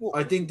now.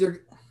 I think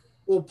they're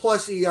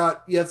plus you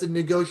have to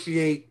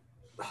negotiate.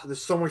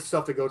 There's so much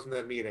stuff that goes in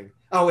that meeting.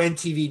 Oh, and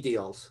TV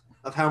deals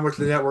of how much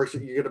the networks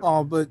you're going to.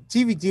 Oh, but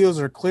TV deals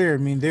are clear. I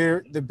mean,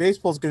 the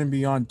baseball's going to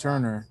be on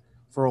Turner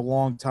for a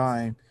long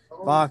time,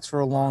 Fox for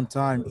a long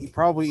time,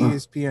 probably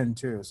ESPN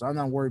too. So I'm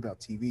not worried about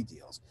TV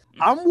deals.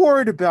 I'm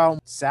worried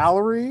about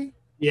salary.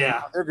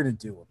 Yeah, what they're going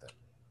to do with it,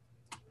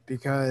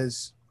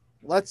 because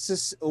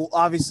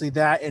obviously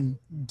that and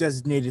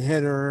designated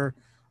hitter.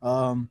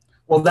 Well,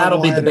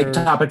 that'll be the big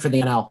topic for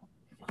the NL.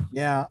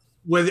 Yeah.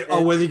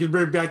 Whether you can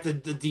bring back the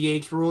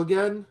DH rule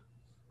again.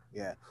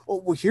 Yeah.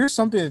 Well, here's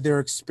something that they're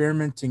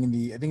experimenting in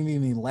the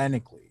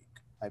Atlantic League,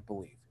 I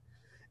believe.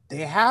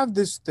 They have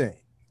this thing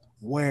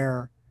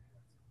where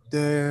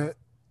there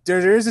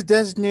is a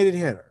designated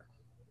hitter,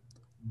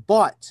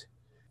 but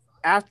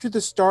after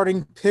the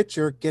starting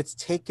pitcher gets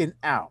taken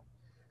out,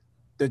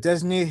 the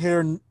designated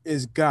hitter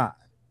is gone.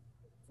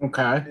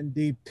 Okay. And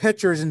the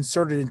pitcher is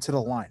inserted into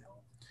the lineup.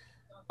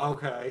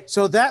 Okay.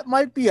 So that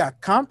might be a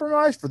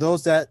compromise for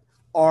those that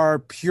are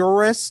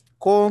purists,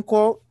 quote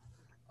unquote.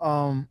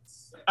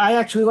 I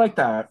actually like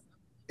that.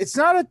 It's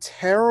not a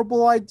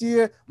terrible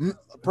idea.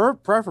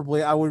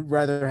 Preferably, I would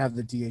rather have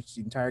the DH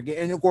the entire game.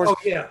 And of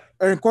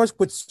course,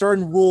 with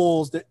certain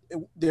rules,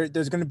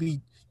 there's going to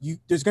be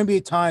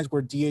times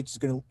where you're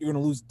going to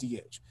lose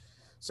DH.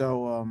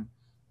 So,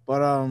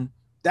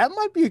 that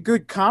might be a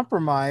good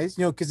compromise,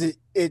 because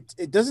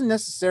it doesn't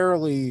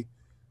necessarily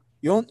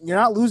you're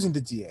not losing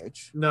the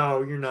DH.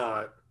 No, you're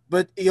not.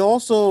 But it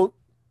also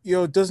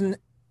doesn't.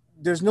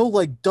 There's no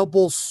like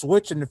double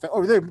switch in effect,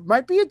 or there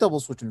might be a double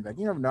switch in effect.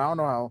 You never know. I don't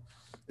know how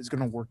it's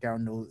going to work out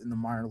in the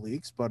minor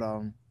leagues, but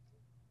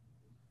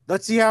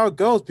let's see how it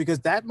goes, because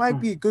that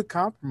might be a good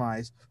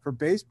compromise for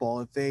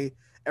baseball if they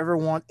ever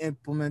want to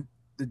implement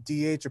the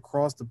DH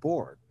across the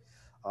board.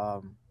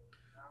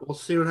 We'll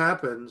see what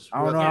happens.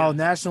 I don't know how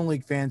National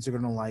League fans are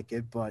going to like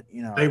it, but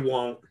they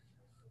won't.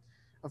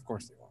 Of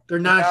course they won't. They're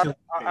national.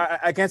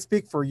 I can't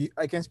speak for you.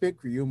 I can't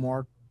speak for you,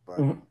 Mark.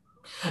 But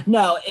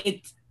no,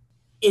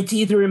 it's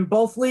either in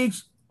both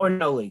leagues or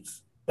no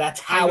leagues. That's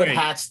how it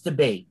has to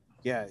be.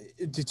 Yeah,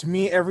 to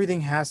me,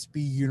 everything has to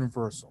be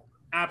universal.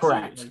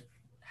 Absolutely. Correct.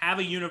 Have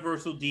a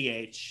universal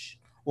DH.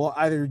 Well,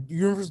 either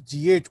universal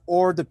DH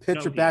or the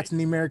pitcher No bats DH. in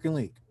the American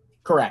League.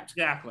 Correct.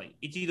 Exactly.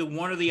 It's either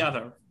one or the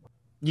other.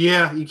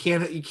 Yeah, you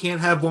can't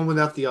have one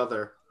without the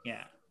other.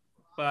 Yeah.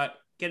 But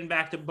getting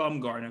back to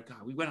Bumgarner,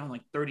 God, we went on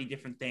like 30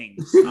 different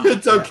things.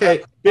 It's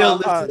okay. Bill,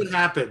 this uh, is what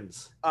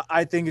happens.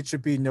 I think it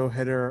should be no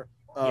hitter.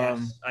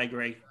 Yes, I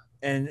agree.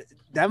 And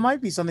that might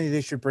be something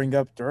they should bring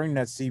up during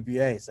that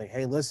CBA. It's like,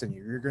 hey, listen,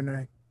 you're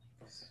gonna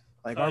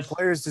our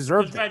players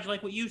deserve Just that.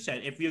 like what you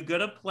said. If you're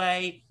gonna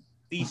play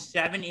these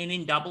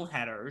 7-inning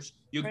doubleheaders,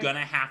 you're Right. gonna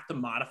have to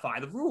modify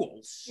the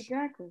rules.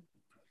 Exactly.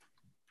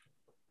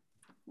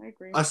 I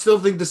agree. I still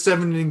think the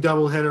 7-inning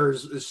doubleheader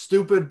is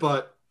stupid,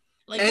 but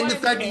And the the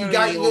fact that you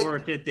carrying got- over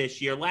it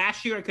this year.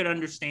 Last year, I could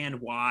understand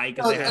why.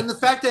 and the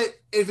fact that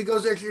if it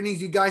goes extra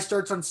innings, you guy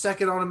starts on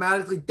second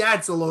automatically,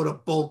 that's a load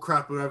of bull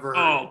crap whoever.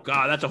 Oh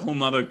God, that's a whole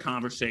nother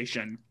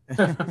conversation.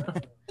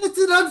 It's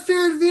an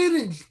unfair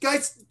advantage.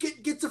 Guys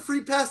gets a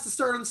free pass to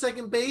start on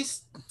second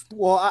base.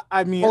 Well,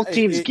 I mean, Both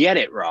teams get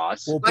it,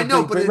 Ross. Well, I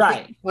know, but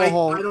right. I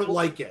Well, don't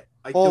like it.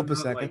 I hold do up a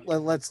not second. like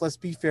it. Let's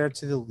be fair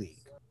to the league.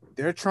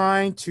 They're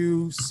trying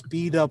to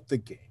speed up the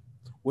game,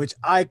 which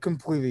I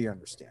completely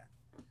understand.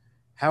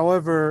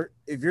 However,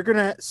 if you're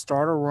gonna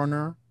start a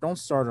runner, don't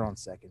start it on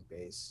second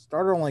base.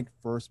 Start it on like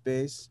first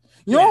base.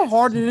 You know how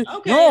hard it is.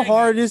 Okay, You know how I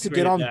hard it is to agree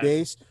get with on that.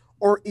 base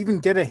or even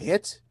get a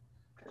hit.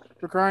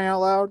 For crying out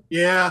loud,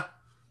 Yeah.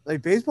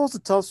 like baseball's a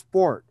tough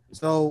sport.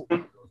 So,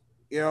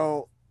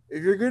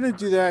 if you're gonna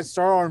do that,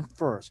 start on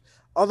first.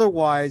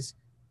 Otherwise,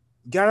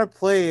 you gotta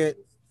play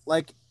it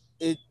like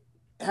it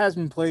has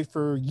been played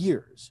for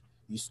years.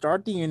 You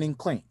start the inning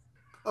clean.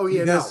 Oh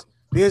yeah.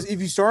 Because if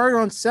you start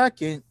on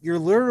second, you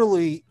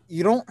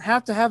don't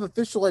have to have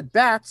official at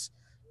bats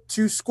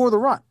to score the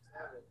run.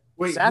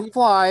 Wait. Sack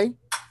fly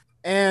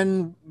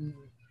and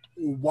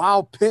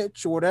wild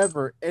pitch or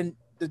whatever, and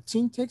the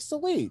team takes the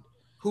lead.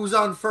 Who's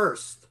on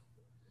first?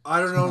 I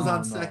don't know who's No, on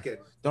no. second.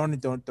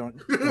 Don't.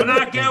 We're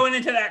not going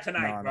into that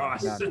tonight,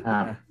 Ross.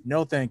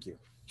 No, thank you.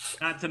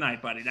 Not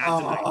tonight, buddy. Not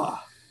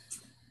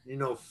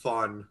tonight.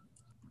 Fun.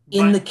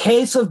 In the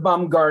case of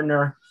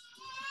Bumgarner,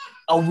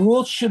 a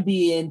rule should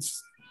be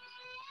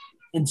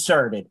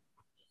inserted.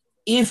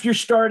 If your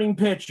starting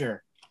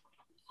pitcher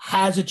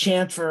has a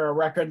chance for a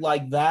record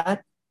like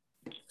that,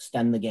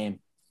 extend the game.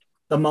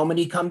 The moment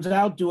he comes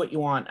out, do what you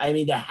want. I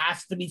mean, there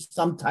has to be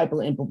some type of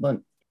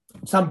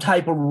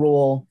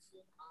rule,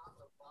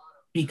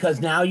 because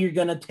now you're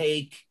going to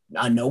take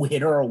a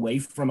no-hitter away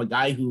from a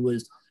guy who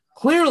was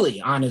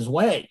clearly on his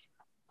way.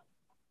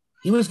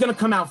 He was going to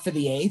come out for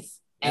the eighth,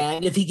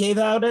 and if he gave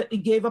up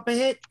a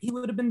hit, he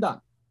would have been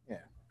done.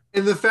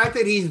 And the fact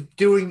that he's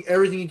doing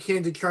everything he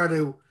can to try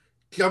to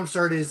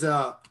jumpstart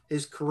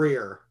his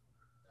career,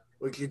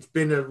 which it's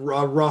been a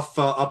rough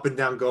up and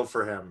down go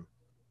for him.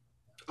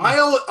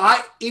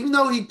 I even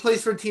though he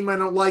plays for a team I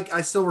don't like,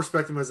 I still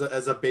respect him as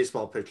a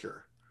baseball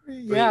pitcher.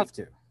 You have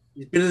to.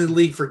 He's been in the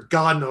league for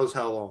God knows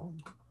how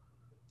long.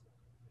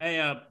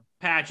 Hey,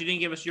 Pat, you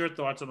didn't give us your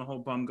thoughts on the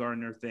whole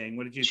Bumgarner thing.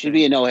 What did you Should think?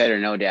 be a no-hitter,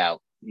 no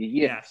doubt.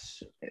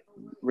 Yes.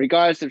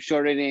 Regardless of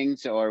short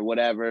innings or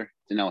whatever,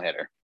 it's a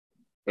no-hitter.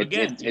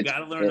 Again, you got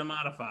to learn to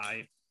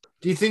modify.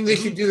 Do you think they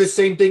should do the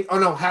same thing? Oh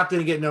no, Happ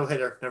didn't get no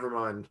hitter. Never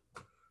mind.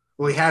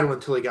 Well, he had one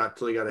until he got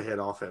a hit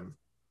off him.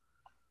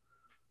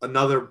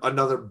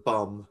 Another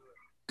bum.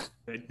 I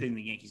think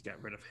the Yankees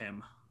got rid of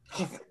him.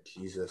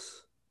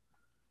 Jesus.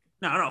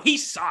 No, he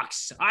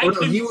sucks. I Oh, no,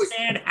 couldn't he was-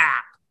 stand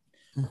Hap.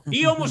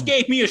 He almost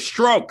gave me a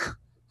stroke.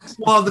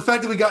 Well, the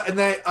fact that we got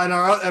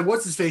and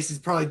what's his face is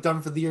probably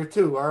done for the year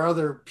too. Our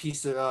other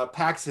piece of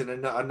Paxton,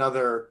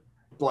 another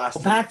blast.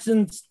 Well,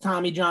 Paxton's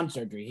Tommy John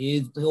surgery.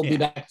 He'll be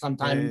back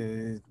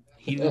sometime.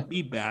 He'll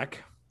be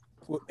back.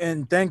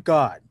 And thank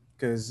God,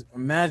 because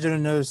imagine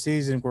another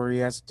season where he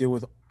has to deal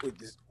with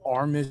his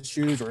arm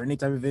issues or any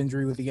type of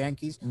injury with the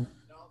Yankees.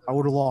 I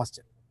would have lost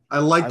it. I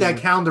like that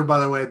calendar, by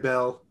the way,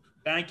 Bill.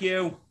 Thank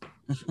you.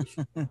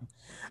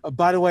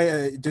 By the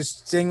way,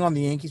 just staying on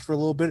the Yankees for a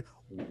little bit,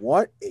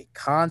 what a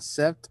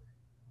concept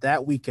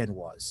that weekend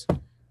was.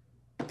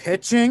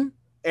 Pitching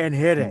and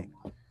hitting.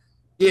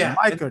 Yeah.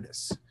 My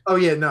goodness. Oh,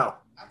 yeah, no.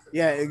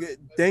 Yeah,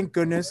 thank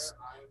goodness,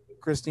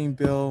 Christine,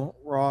 Bill,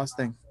 Ross,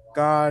 thank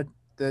God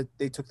that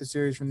they took the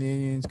series from the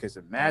Indians, because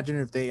imagine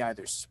if they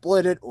either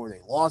split it or they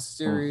lost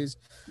the series.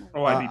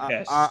 Oh, I'd be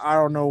pissed. I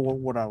don't know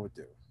what I would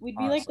do. We'd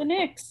be like the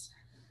Knicks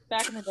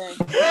back in the day.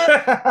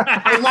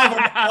 I love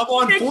them. I'm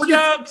on Nick four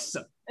jokes.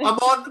 I'm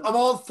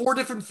on 4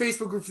 different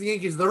Facebook groups for the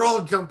Yankees. They're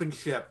all jumping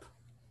ship.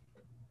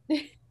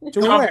 To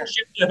where?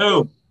 To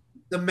who?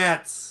 The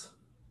Mets.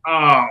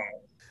 Oh.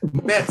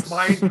 Mets.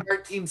 My entire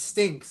team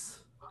stinks.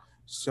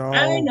 So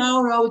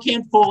No, we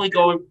can't fully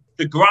go.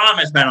 The Grom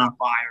has been on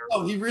fire.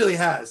 Oh, he really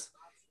has.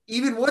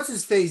 Even what's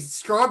his face?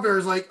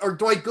 Strawberry's or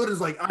Dwight Gooden's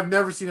like, I've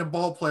never seen a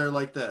ball player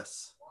like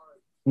this.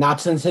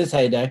 Not since his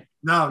heyday.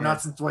 No,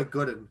 not since Dwight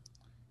Gooden.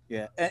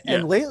 Yeah,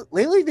 and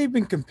lately they've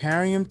been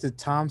comparing him to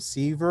Tom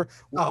Seaver,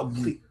 Oh,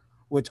 please.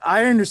 which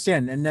I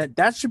understand, and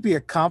that should be a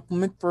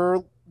compliment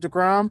for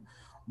DeGrom.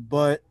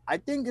 but I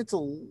think it's a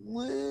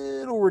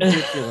little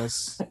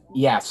ridiculous.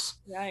 Yes.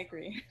 Yeah, I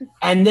agree.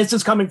 And this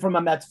is coming from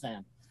a Mets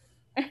fan.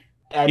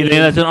 You think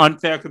that's an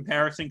unfair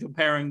comparison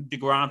comparing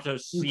DeGrom to You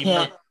Seaver?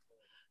 can't.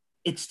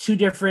 It's two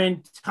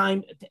different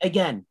times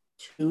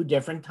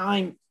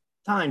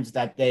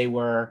that they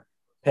were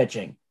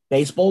pitching.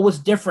 Baseball was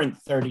different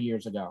 30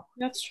 years ago.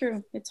 That's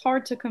true. It's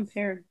hard to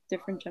compare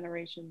different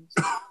generations.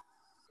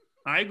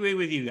 I agree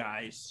with you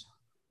guys,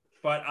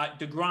 but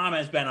DeGrom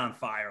has been on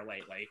fire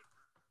lately.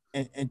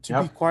 And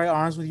to be quite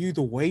honest with you,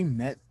 the way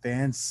Met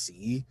fans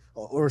see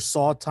or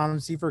saw Tom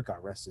Seaver, God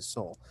rest his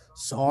soul,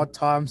 saw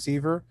Tom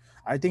Seaver,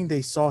 I think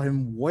they saw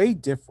him way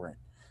different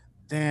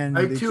than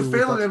I have two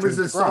family members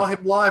that saw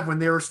him live when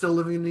they were still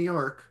living in New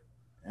York.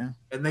 Yeah.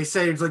 And they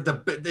say it's like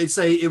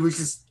it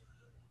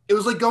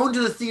was like going to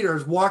the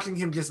theaters, watching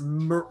him just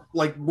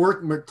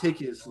work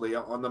meticulously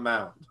on the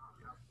mound.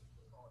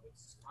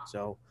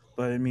 So,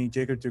 but I mean,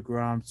 Jacob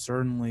DeGrom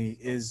certainly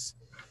is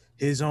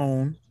his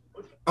own.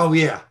 Oh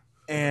yeah.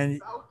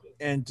 And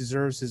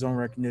deserves his own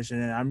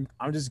recognition. And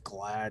I'm just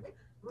glad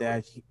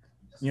that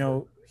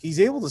he's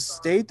able to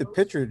stay the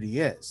pitcher that he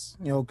is.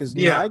 Because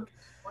I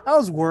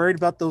was worried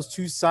about those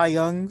two Cy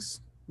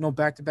Youngs,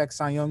 back-to-back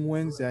Cy Young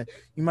wins, that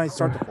he might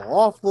start to fall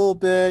off a little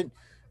bit.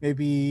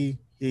 Maybe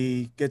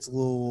he gets a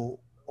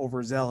little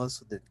overzealous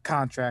with the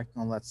contract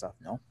and all that stuff.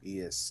 No, he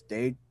has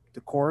stayed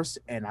the course,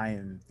 and I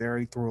am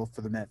very thrilled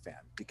for the Met fan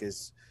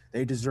because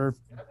they deserve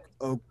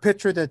a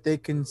pitcher that they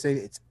can say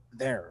it's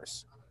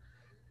theirs.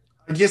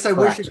 I guess I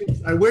wish I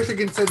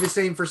could say the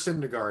same for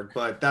Syndergaard,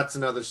 but that's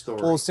another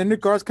story. Well,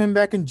 Syndergaard's coming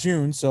back in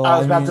June, so I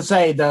was about to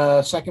say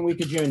the second week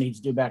of June he's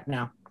due back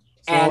now,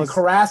 and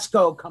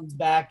Carrasco comes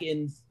back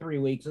in 3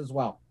 weeks as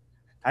well.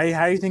 How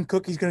do you think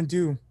Cookie's going to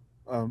do,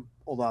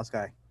 old lost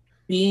guy?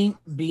 Being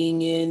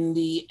in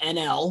the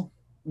NL,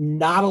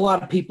 not a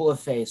lot of people have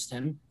faced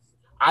him.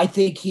 I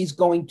think he's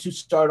going to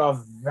start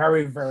off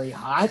very, very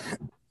hot.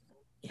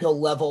 He'll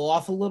level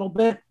off a little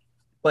bit,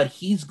 but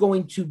he's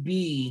going to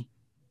be.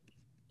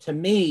 To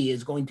me,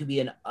 is going to be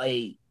an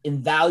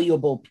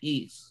invaluable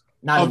piece.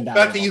 Not invaluable. The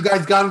fact that you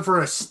guys got him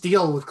for a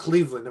steal with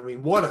Cleveland. I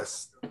mean, what a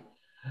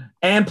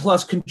and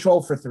plus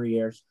control for 3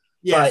 years.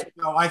 Yes,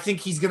 I think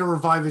he's going to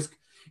revive his.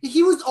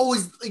 He was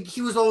always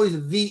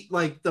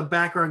the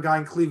background guy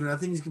in Cleveland. I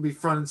think he's going to be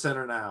front and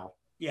center now.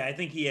 Yeah, I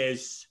think he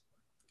is.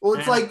 Well,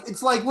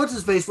 it's like what's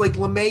his face, like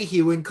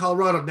LeMahieu in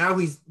Colorado. Now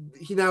he's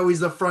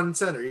the front and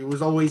center. He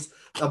was always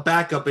a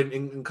backup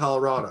in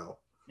Colorado.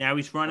 Now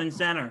he's front and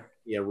center.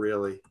 Yeah,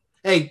 really.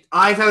 Hey,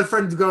 I've had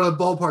friends go to the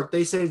ballpark.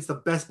 They say it's the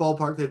best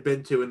ballpark they've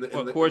been to in the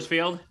Coors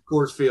Field.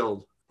 Coors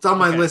Field. It's on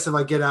my list if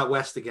I get out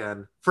west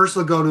again. First,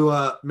 I'll go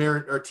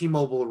to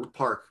T-Mobile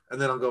Park, and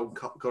then I'll go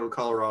to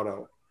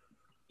Colorado.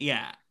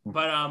 Yeah,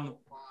 but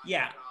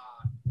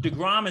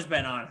DeGrom has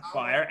been on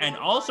fire, and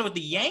also with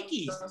the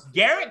Yankees,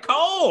 Garrett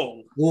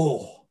Cole.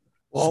 Whoa,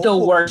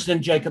 still worse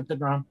than Jacob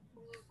DeGrom.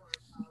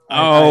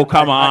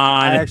 Come on!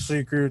 I actually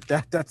agree with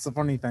that. That's the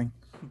funny thing.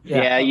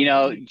 Yeah,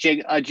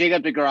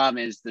 Jacob DeGrom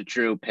is the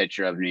true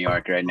pitcher of New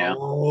York right now.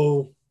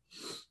 Oh.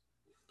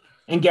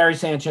 And Gary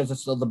Sanchez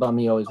is still the bum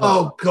he always was.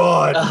 Oh,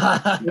 God.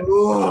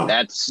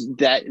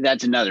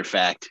 That's another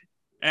fact.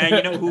 And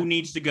you know who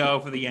needs to go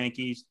for the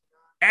Yankees?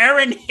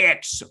 Aaron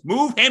Hicks.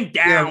 Move him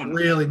down. Yeah,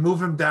 really. Move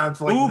him down.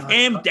 Move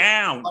him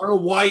down. I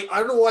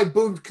don't know why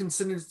Boone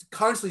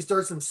constantly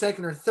starts him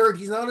second or third.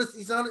 He's not.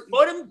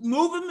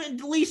 Move him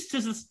at least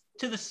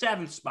to the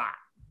seventh spot.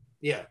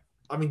 Yeah.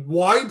 I mean,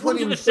 why are you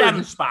putting him in the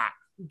seventh spot?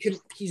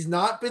 He's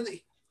not been.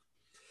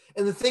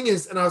 And the thing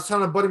is, and I was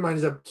telling a buddy of mine,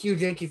 he's a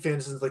huge Yankee fan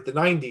since like the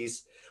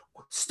 90s.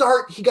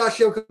 Start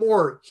Higashioka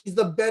more. He's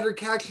the better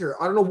catcher.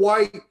 I don't know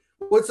why.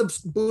 What's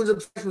Boone's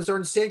obsession with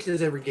starting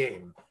Sanchez every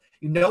game?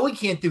 He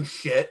can't do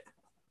shit.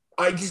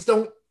 I just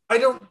don't.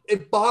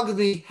 It boggles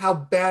me how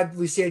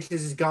badly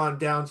Sanchez has gone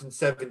down since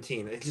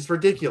 17. It's just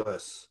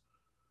ridiculous.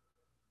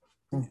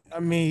 I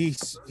mean,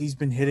 he's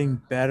been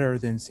hitting better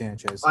than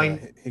Sanchez.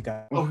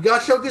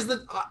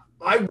 Higashioka's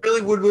I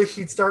really would wish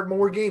he'd start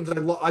more games.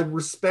 I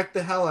respect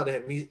the hell out of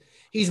him.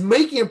 He's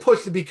making a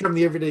push to become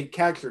the everyday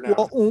catcher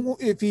now. Well,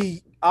 if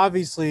he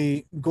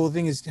obviously, the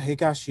thing is,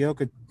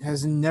 Higashioka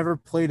has never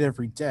played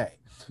every day.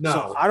 No,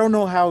 so I don't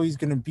know how he's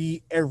going to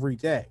be every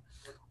day.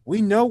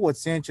 We know what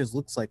Sanchez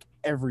looks like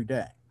every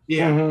day.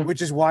 Yeah,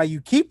 which is why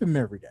you keep him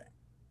every day.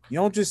 You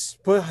don't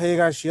just put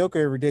Higashioka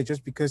every day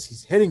just because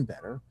he's hitting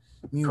better.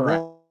 I mean,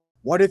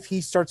 what if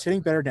he starts hitting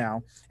better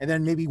now, and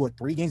then maybe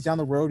 3 games down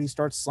the road he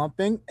starts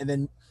slumping, and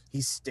then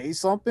he stays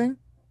slumping?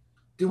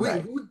 Do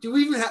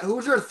we even have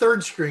who's our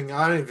third string?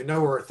 I don't even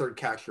know where our third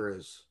catcher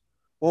is.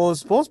 Well, it's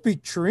supposed to be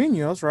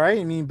Chirinos, right?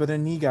 I mean, but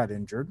then he got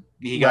injured.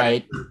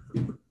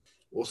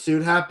 We'll see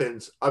what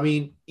happens. I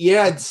mean,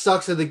 yeah, it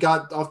sucks that they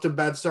got off to a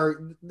bad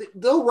start.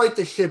 They'll right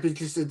the ship. It's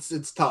just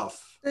it's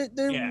tough.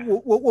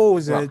 What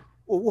was it?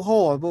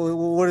 Hold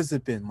on. What has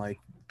it been like?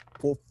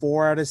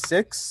 4 out of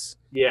 6.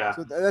 Yeah,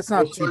 so that's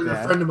not too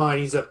bad. A friend of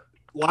mine,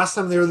 last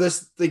time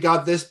they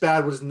got this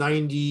bad was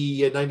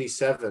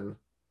 97.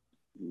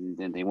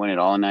 Didn't they win it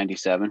all in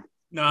 97?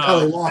 No,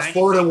 they lost.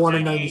 Florida won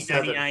in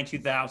 97. 99,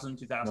 2000,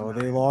 2009. No,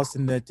 they lost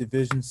in that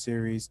division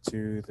series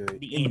to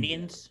the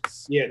Indians.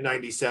 Yeah,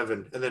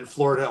 97. And then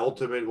Florida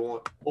ultimately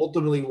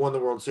won the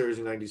World Series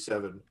in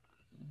 97.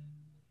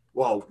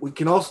 Well, we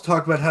can also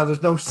talk about how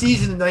there's no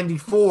season in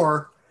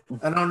 94.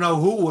 I don't know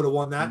who would have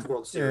won that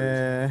World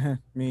Series. I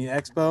mean,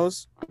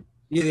 Expos.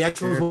 Yeah, the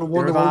Expos would have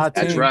won they're the the hot World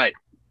That's Series. right.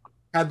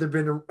 Had there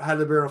been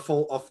a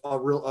full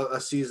real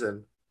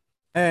season.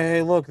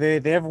 Hey, look, they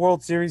have a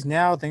World Series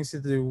now thanks to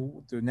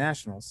the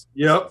Nationals.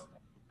 Yep.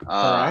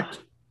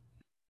 Correct.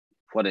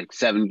 What a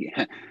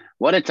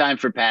time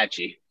for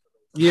Patchy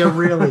Yeah,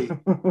 really.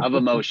 of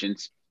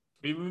emotions.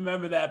 We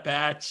remember that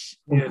patch.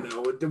 Yeah,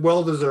 no,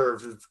 well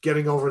deserved. It's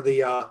getting over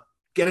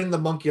getting the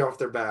monkey off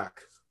their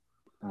back.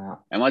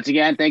 And once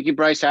again, thank you,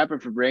 Bryce Harper,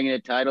 for bringing the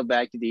title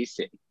back to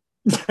DC.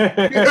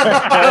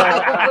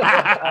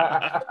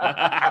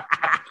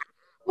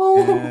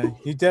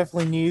 You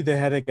definitely need the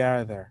headache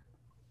out of there.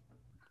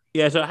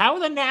 Yeah, so how are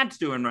the Nats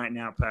doing right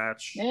now,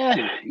 Patch?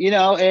 Yeah,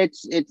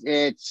 it's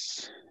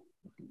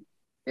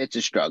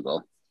a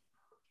struggle,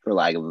 for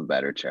lack of a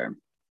better term.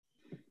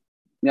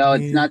 No,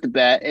 it's not the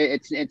best.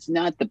 It's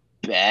not the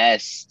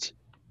best,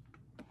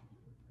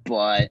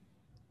 but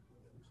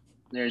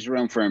there's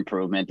room for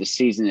improvement. The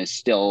season is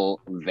still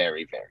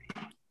very,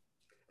 very.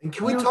 And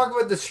can we talk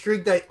about the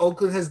streak that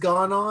Oakland has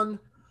gone on?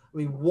 I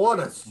mean, what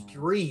a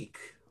streak!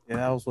 Yeah,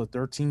 that was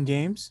 13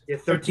 games? Yeah,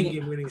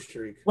 13-game winning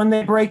streak. When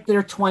they break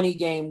their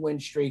 20-game win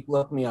streak,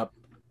 look me up.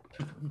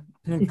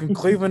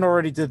 Cleveland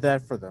already did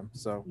that for them.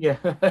 So yeah.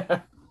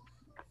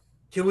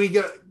 Can we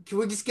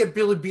just get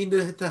Billy Bean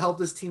to help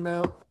this team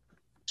out?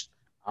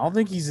 I don't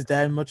think he's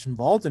that much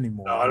involved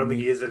anymore. No, I don't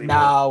think he is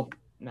anymore.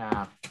 No.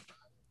 I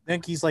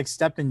think he's like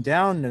stepping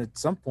down at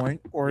some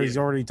point, or he's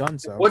already done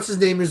so. What's his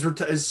name is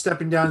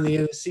stepping down at the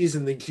end of the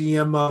season. The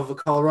GM of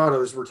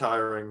Colorado is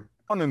retiring.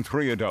 1 in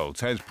 3 adults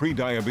has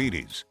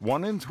prediabetes.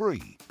 1 in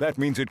 3. That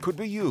means it could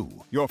be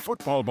you, your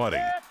football buddy,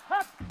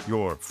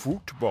 your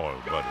football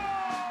buddy,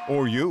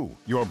 or you,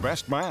 your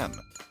best man,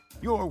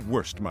 your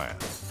worst man,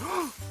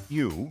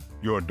 you,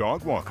 your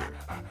dog walker,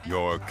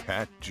 your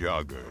cat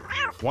jogger.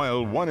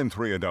 While 1 in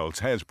 3 adults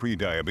has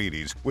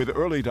prediabetes, with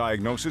early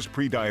diagnosis,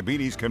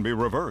 prediabetes can be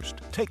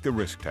reversed. Take the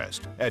risk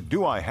test at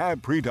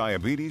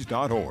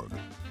doihaveprediabetes.org.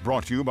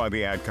 Brought to you by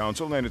the Ad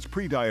Council and its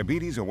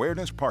prediabetes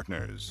awareness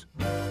partners.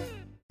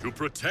 To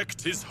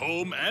protect his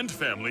home and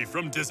family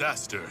from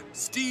disaster,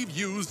 Steve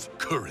used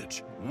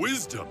courage,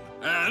 wisdom,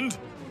 and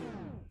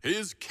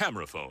his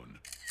camera phone.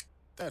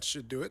 That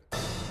should do it.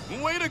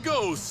 Way to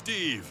go,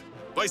 Steve!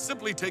 By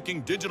simply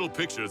taking digital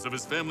pictures of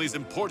his family's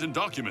important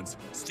documents,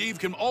 Steve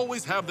can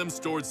always have them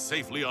stored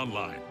safely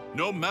online,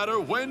 no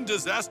matter when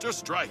disaster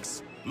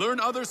strikes.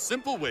 Learn other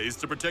simple ways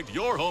to protect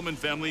your home and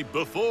family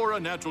before a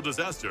natural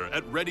disaster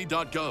at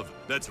ready.gov.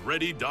 That's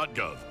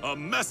ready.gov. A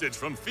message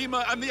from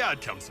FEMA and the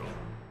Ad Council.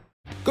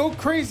 Go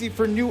crazy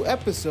for new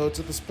episodes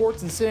of the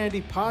Sports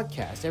Insanity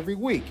podcast every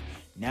week.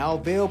 Now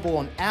available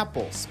on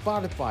Apple,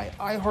 Spotify,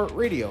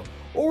 iHeartRadio,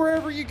 or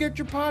wherever you get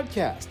your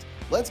podcast.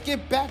 Let's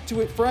get back to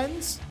it,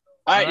 friends.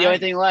 All right, the only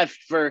thing left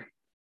for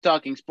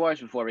talking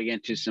sports before we get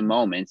into some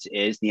moments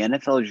is the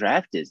NFL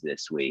draft is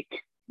this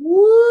week.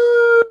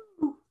 Woo!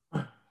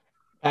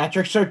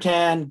 Patrick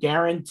Surtain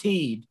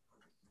guaranteed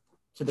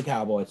to the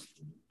Cowboys.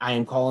 I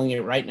am calling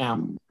it right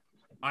now.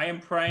 I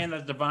am praying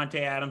that Devontae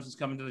Adams is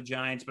coming to the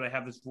Giants, but I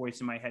have this voice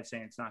in my head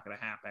saying it's not going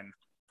to happen.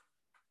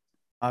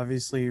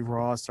 Obviously,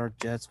 Ross, our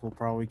Jets will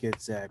probably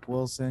get Zach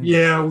Wilson.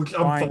 Yeah, I'm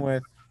fine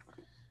with.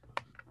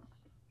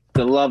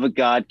 The love of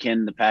God,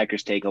 can the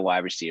Packers take a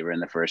wide receiver in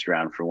the first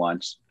round for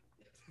once?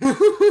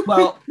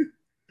 Well,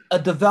 a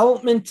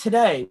development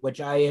today, which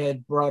I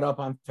had brought up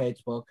on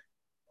Facebook,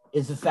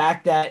 is the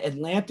fact that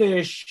Atlanta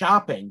is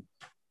shopping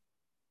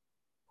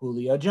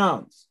Julio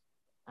Jones.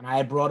 And I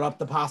had brought up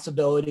the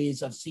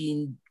possibilities of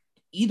seeing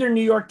either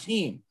New York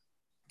team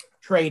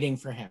trading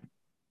for him.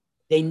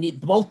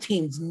 Both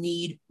teams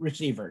need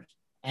receivers.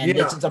 And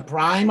this is a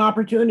prime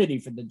opportunity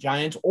for the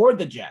Giants or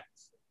the Jets.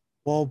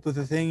 Well, but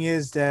the thing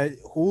is that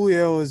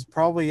Julio is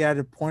probably at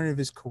a point of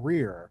his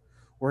career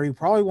where he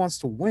probably wants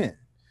to win.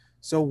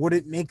 So would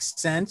it make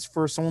sense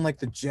for someone like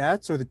the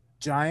Jets or the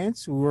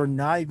Giants, who are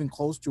not even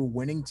close to a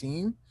winning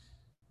team?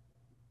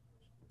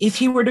 If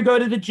he were to go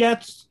to the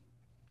Jets,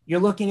 you're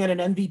looking at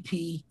an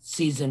MVP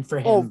season for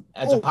him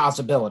as a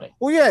possibility.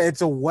 Well, yeah,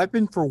 it's a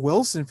weapon for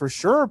Wilson for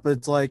sure, but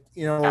it's like,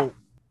 and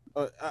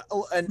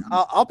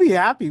I'll be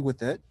happy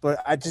with it,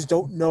 but I just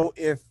don't know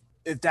if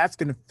that's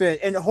going to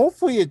fit. And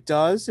hopefully it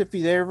does if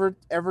he ever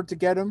to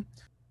get him.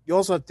 You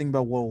also have to think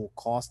about what it will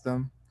cost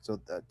them. So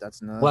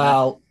that's another.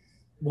 Well,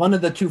 one of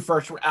the two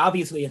first,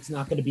 obviously it's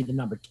not going to be the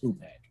number 2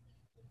 pick.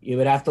 You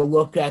would have to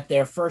look at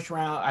their first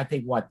round. I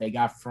think they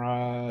got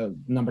from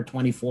number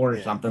 24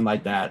 or something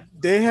like that.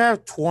 They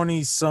have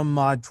 20 some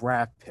odd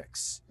draft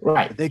picks.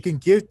 Right. That they can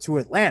give to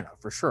Atlanta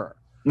for sure.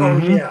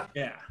 Mm-hmm. Oh, yeah.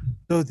 Yeah.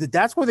 So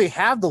that's where they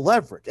have the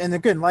leverage. And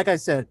again, like I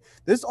said,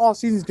 this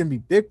offseason is going to be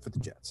big for the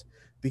Jets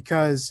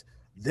because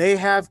they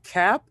have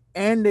cap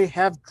and they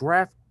have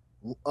draft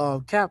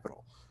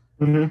capital.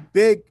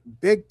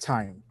 Big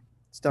time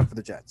stuff for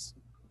the Jets.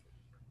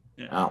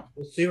 Oh.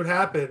 We'll see what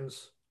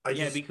happens.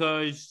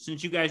 Because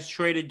since you guys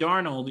traded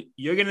Darnold,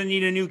 you're gonna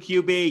need a new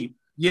QB.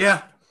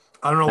 Yeah.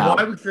 I don't know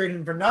why we traded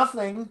him for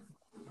nothing.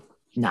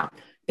 No.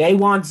 They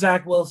want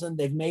Zach Wilson.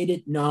 They've made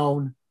it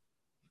known.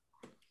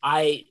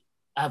 I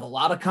have a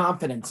lot of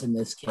confidence in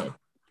this kid.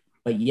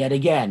 But yet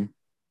again,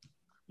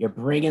 you're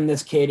bringing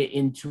this kid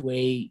into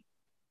a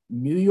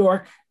New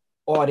York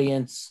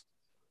audience,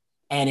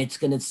 and it's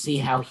going to see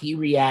how he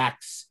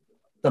reacts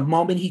the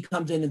moment he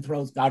comes in and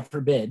throws, God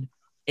forbid,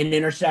 an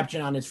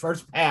interception on his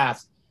first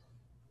pass,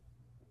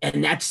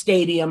 and that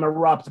stadium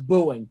erupts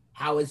booing.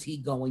 How is he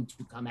going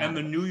to come out? And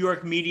the New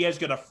York media is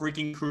going to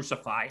freaking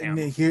crucify him.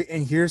 And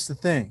here's the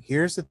thing.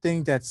 Here's the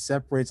thing that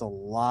separates a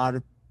lot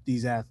of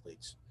these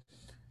athletes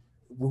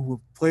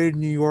who played in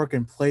New York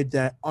and played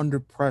that under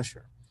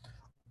pressure.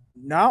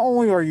 Not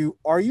only are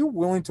you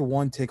willing to,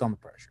 one, take on the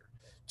pressure,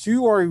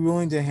 two, are you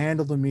willing to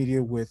handle the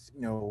media with,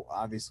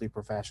 obviously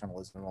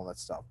professionalism and all that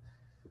stuff,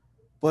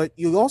 but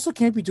you also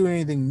can't be doing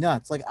anything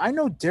nuts. Like, I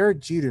know Derek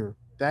Jeter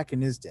back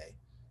in his day.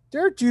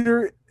 Derek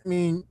Jeter,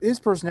 his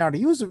personality,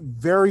 he was a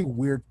very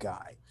weird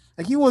guy.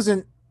 Like, he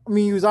wasn't,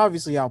 he was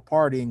obviously out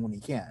partying when he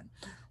can,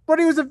 but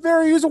he was a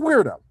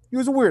weirdo. He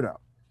was a weirdo.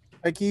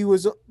 Like, he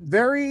was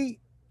very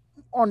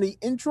on the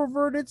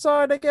introverted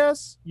side, I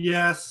guess.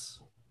 Yes.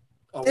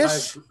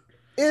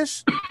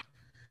 Ish.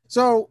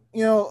 So,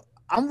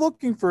 I'm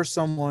looking for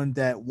someone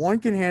that, one,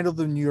 can handle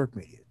the New York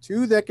media,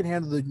 two, that can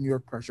handle the New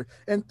York pressure,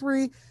 and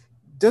three,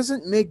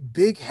 doesn't make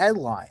big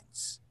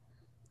headlines.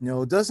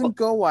 Doesn't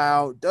go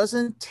out,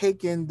 doesn't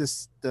take in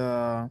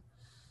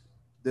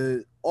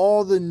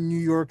all the New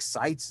York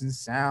sights and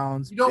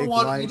sounds. You don't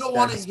want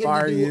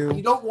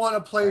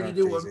a player to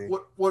do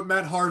what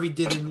Matt Harvey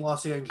did in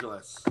Los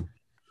Angeles.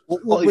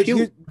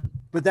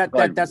 But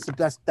that's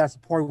the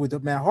part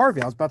with Matt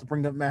Harvey. I was about to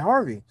bring up Matt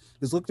Harvey.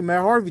 Because look what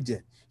Matt Harvey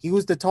did. He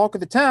was the talk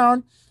of the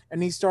town,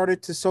 and he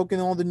started to soak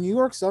in all the New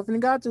York stuff, and it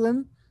got to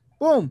him.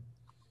 Boom.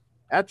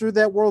 After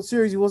that World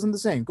Series, he wasn't the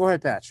same. Go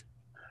ahead, Patch.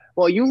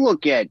 Well, you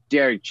look at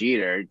Derek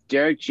Jeter.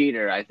 Derek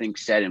Jeter, I think,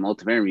 said in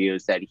multiple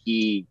interviews that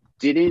he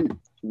didn't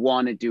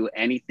want to do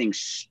anything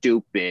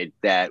stupid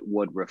that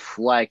would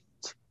reflect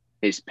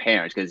his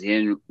parents, because he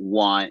didn't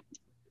want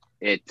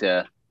it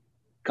to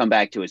come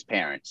back to his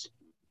parents.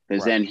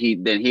 Because then he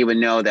would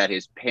know that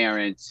his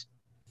parents,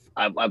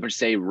 I would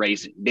say,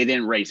 they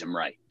didn't raise him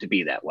right to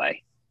be that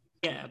way.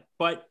 Yeah,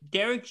 but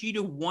Derek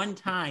Jeter, one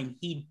time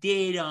he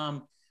did.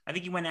 I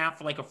think he went out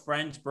for like a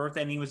friend's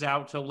birthday, and he was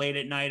out till late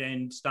at night.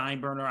 And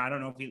Steinbrenner, I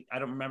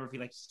don't remember if he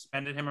like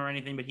suspended him or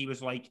anything, but he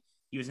was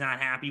not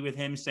happy with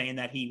him, saying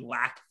that he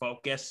lacked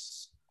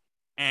focus.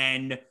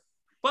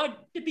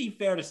 But to be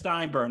fair to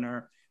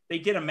Steinbrenner, they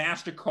did a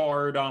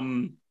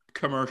MasterCard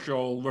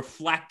commercial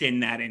reflecting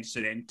that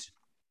incident.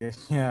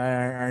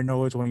 Yeah, I know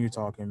which one you're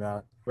talking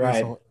about.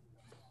 Right.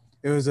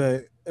 It was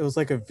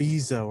like a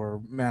Visa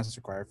or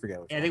MasterCard. I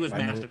forget which one. I think it was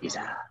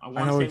MasterCard. I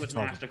want to say it was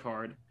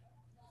MasterCard.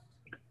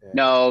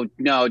 Yeah.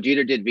 No,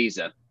 Jeter did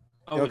Visa.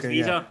 Oh, it was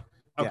Visa?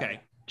 Yeah. Okay.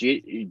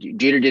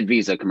 Jeter did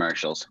Visa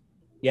commercials.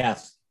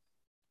 Yes.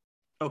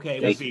 Okay,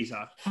 it was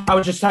Visa. I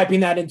was just typing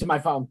that into my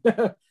phone.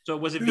 So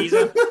was it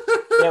Visa?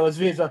 Yeah, it was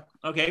Visa.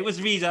 Okay, it was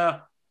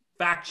Visa.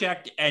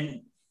 Fact-checked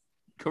and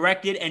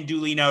corrected and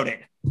duly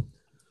noted.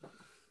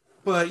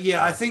 But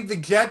yeah, I think the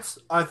Jets,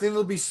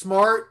 they'll be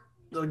smart.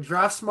 They'll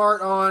draft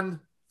smart on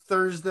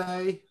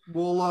Thursday.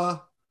 We'll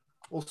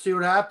see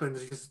what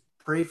happens. Just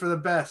pray for the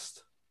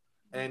best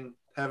and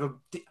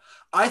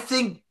I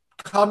think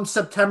come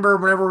September,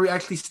 whenever we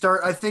actually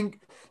start, I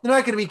think they're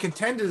not going to be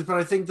contenders, but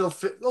I think they'll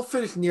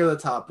finish near the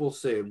top. We'll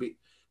see. It'd be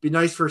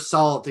nice for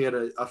Solid to get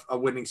a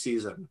winning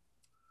season.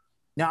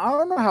 Now, I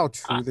don't know how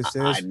true this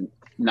is. I'm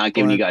not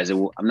giving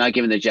I'm not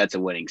giving the Jets a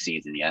winning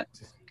season yet.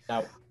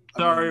 No.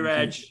 Sorry,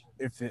 Reg.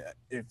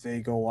 If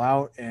they go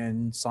out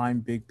and sign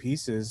big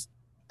pieces,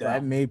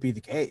 that may be the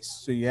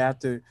case. So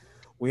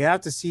we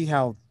have to see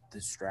how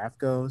this draft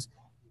goes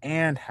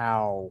and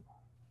how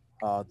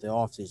the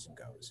offseason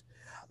goes.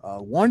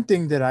 One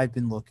thing that I've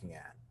been looking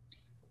at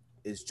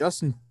is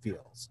Justin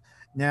Fields.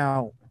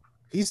 Now,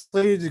 he's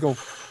slated to go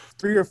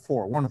 3 or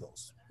 4, one of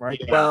those,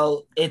 right?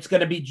 Well, it's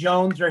going to be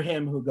Jones or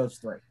him who goes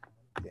 3.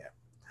 Yeah.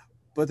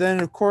 But then,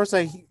 of course,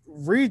 I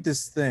read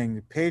this thing,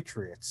 the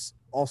Patriots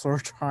also are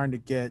trying to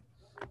get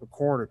a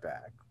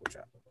quarterback, which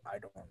I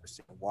don't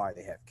understand why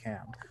they have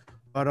Cam.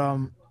 But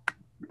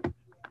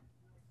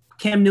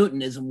Cam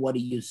Newton isn't what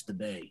he used to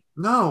be.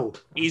 No.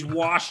 He's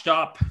washed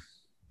up.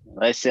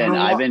 Listen,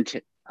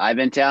 I've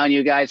been telling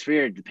you guys for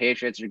years, the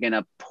Patriots are going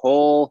to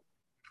pull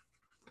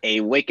a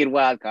wicked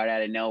wild card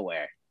out of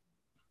nowhere.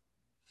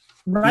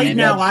 Right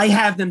now, I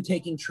have them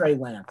taking Trey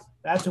Lance.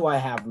 That's who I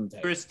have them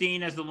taking.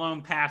 Christine, as the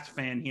lone Pats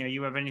fan here,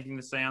 you have anything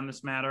to say on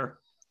this matter?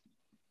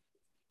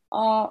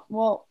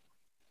 Well,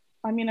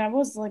 I mean, I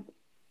was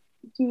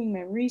doing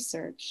my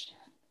research.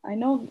 I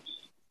know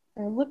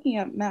they're looking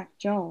at Mac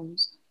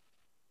Jones.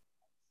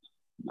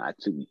 That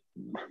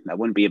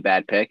wouldn't be a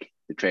bad pick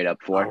to trade up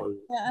for.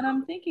 Yeah, and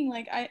I'm thinking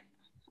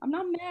I'm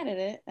not mad at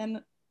it,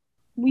 and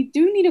we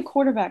do need a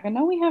quarterback. I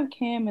know we have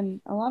Cam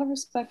and a lot of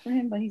respect for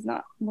him, but he's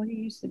not what he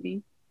used to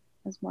be,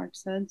 as Mark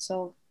said.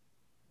 So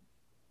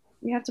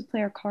we have to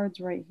play our cards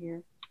right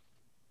here.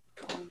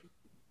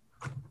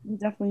 We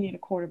definitely need a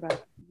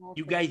quarterback.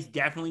 You guys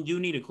definitely do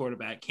need a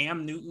quarterback.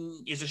 Cam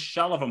Newton is a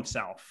shell of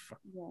himself.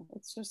 Yeah,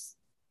 it's just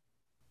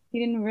he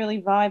didn't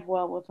really vibe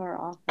well with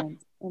our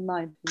offense, in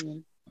my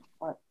opinion.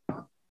 But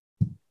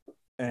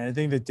And I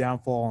think the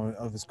downfall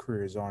of his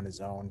career is on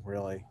his own,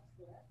 really.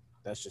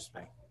 That's just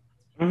me.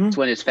 It's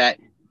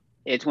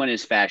when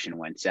his fashion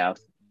went south.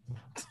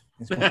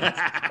 His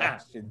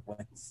fashion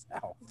went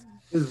south.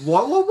 Is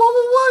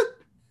what?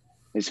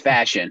 His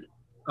fashion.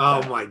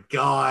 Oh my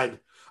God.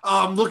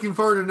 I'm looking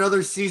forward to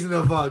another season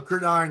of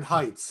Gridiron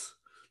Heights.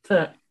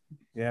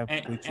 Yeah.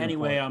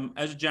 Anyway,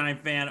 as a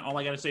Giant fan, all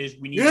I gotta say is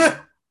we need a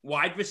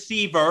wide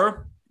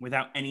receiver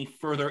without any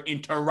further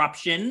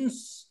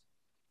interruptions.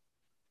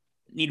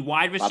 Need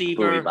wide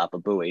receiver. Bapa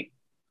Booey.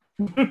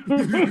 We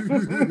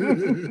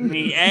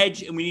need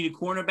edge, and we need a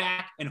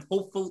cornerback, and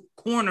hopeful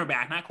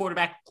cornerback, not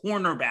quarterback,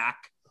 cornerback.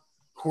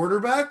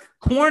 Quarterback?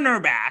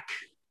 Cornerback.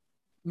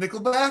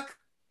 Nickelback?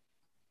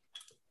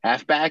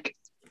 Halfback?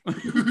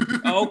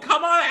 Oh,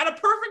 come on. I had a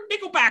perfect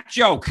Nickelback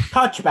joke.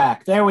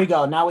 Touchback. There we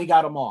go. Now we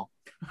got them all.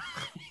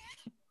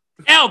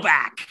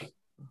 L-back.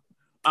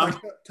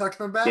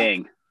 Touchman back?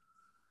 Dang.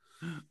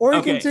 Or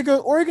you can take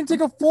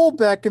a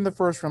fullback in the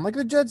first round, like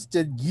the Jets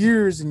did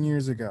years and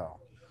years ago.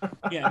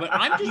 Yeah, but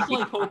I'm just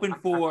like hoping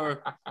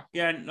for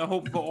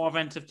hope for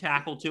offensive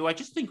tackle too. I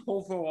just think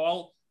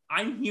overall,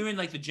 I'm hearing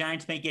like the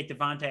Giants may get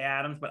Devontae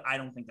Adams, but I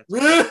don't think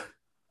that's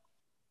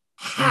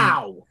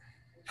How?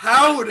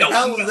 How the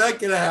hell is that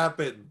gonna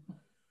happen?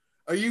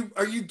 Are you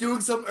doing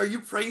some? Are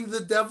you praying to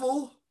the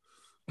devil?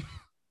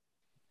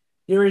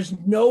 There is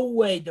no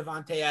way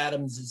Devontae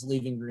Adams is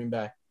leaving Green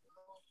Bay.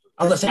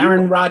 Unless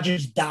Aaron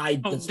Rodgers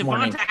died this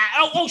morning.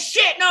 Oh,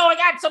 shit. No, I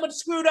got someone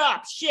screwed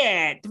up.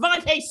 Shit.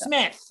 Devontae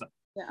Smith.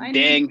 Yeah,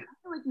 Dang.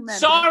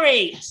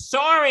 Sorry.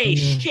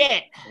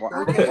 Shit.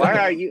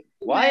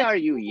 Why are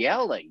you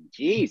yelling?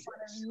 Jesus.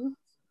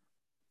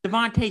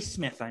 Devontae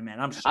Smith, I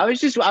meant. I'm sorry.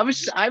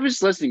 I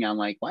was listening. I'm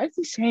like, why is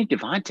he saying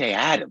Devontae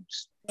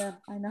Adams? Yeah,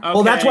 I know.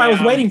 Well, that's why I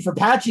was waiting for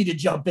Patchy to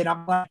jump in.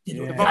 I'm like,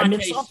 I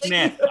missed Devontae something?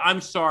 Smith.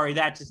 I'm sorry.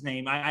 That's his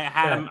name. I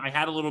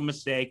had a little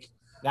mistake.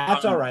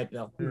 That's all right,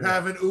 Bill. You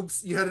had an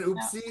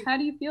oopsie? How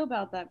do you feel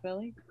about that,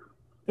 Billy?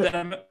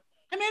 I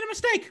made a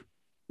mistake.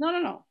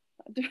 No.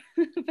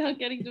 About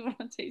getting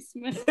Devontae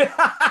Smith.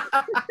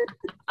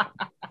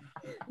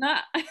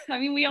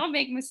 We all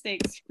make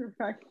mistakes.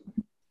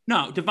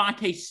 No,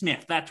 Devontae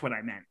Smith. That's what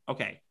I meant.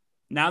 Okay.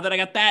 Now that I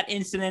got that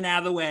incident out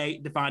of the way,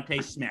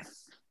 Devontae Smith.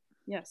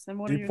 Yes, and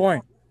what Good are your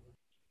point.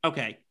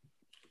 Okay.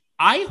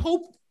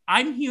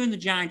 I'm hearing the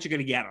Giants are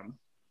going to get him.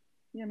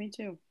 Yeah, me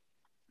too.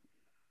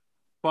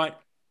 But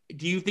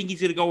do you think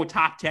he's going to go with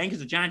top 10? Because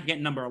the Giants are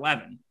getting number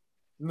 11.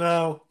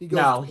 No. He's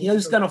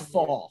going to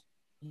fall.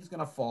 He's going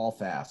to fall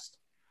fast.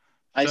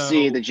 I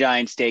see the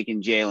Giants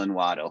taking Jalen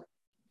Waddle.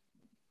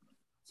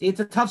 See, it's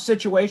a tough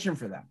situation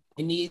for them.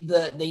 They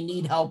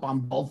need help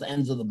on both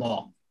ends of the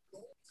ball.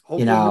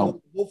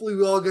 Hopefully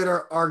we all get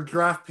our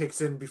draft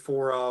picks in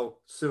before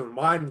soon.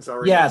 Mine's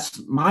already.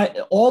 Yes,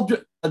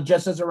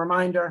 just as a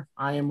reminder,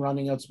 I am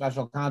running a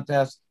special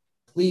contest.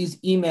 Please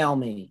email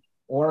me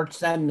or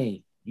send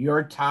me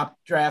your top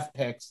draft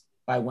picks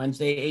by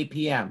Wednesday, 8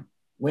 p.m.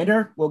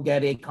 Winner will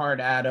get a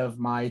card out of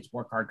my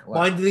sport card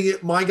collection.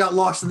 Mine got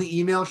lost in the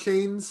email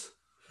chains.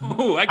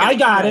 Oh, I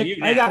got it,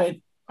 bro.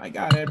 I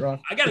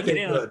got to get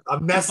in.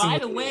 I'm messing By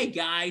with the way,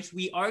 guys,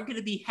 we are going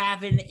to be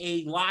having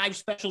a live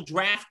special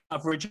draft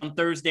coverage on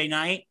Thursday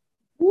night.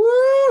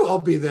 Woo!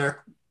 I'll be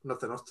there.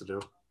 Nothing else to do.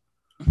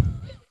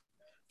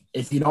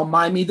 If you don't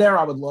mind me there,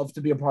 I would love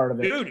to be a part of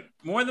it. Dude,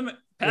 more than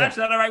Pat, is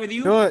that all right with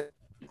you? Do it.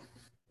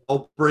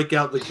 I'll break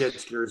out the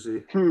Jets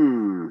jersey.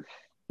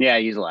 Yeah,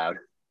 he's allowed.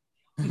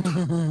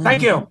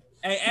 Thank you.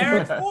 Hey,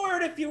 Eric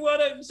Ford, if you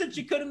want to, since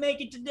you couldn't make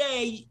it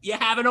today, you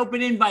have an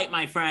open invite,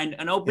 my friend.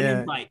 An open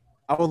invite.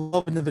 I would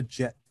love another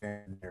Jet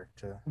fan there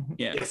too.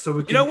 Yeah. So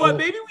we you know what?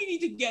 Maybe we need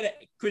to get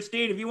it.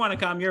 Christine, if you want to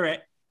come, you're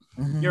it.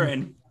 You're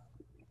in.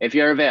 If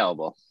you're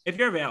available.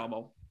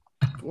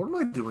 What am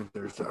I doing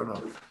Thursday? I don't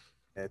know.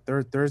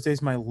 Yeah,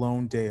 Thursday's my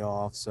lone day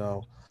off,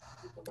 so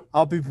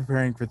I'll be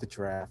preparing for the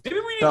draft. Maybe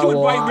we need to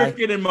invite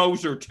Rifkin and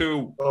Moser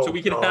too, so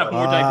we can have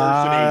more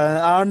diversity.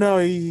 I don't know.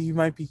 He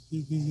might be.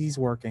 He's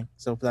working,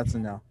 so that's a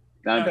no.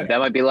 That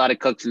might be a lot of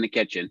cooks in the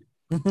kitchen.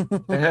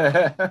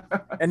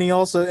 And he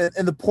also,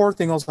 and the poor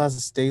thing also has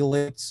to stay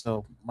late.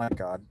 So my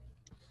God.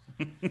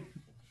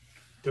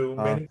 Too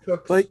many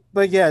cooks.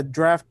 But yeah,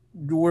 draft.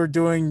 We're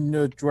doing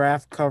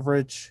draft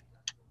coverage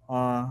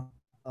on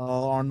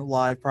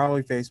live,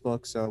 probably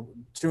Facebook. So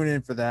tune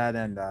in for that,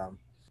 and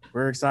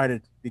we're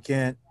excited. We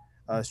can't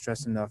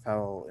stress enough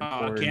how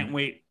important. Can't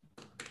wait.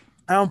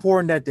 How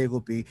important that day will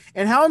be,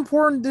 and how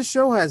important this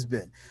show has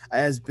been,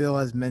 as Bill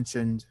has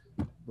mentioned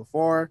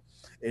before.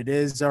 It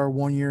is our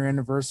 1-year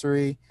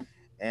anniversary,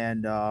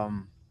 and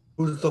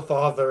who's the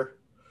father?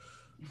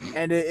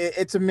 And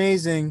it's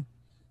amazing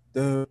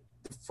the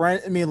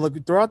I mean,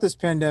 look, throughout this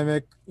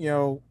pandemic,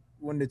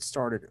 when it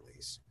started at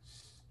least,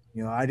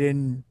 I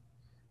didn't,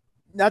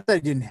 not that I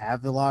didn't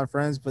have a lot of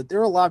friends, but there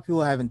are a lot of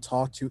people I haven't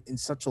talked to in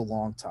such a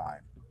long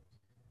time.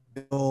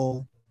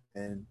 Bill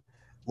and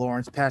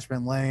Lawrence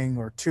Patchman Lang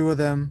are two of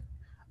them.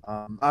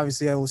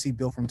 Obviously, I will see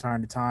Bill from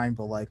time to time,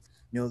 but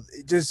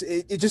it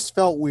just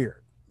felt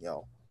weird.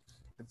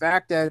 The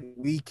fact that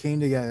we came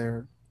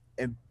together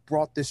and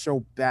brought this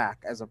show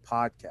back as a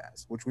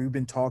podcast, which we've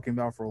been talking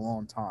about for a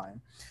long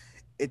time,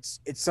 it's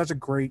such a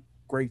great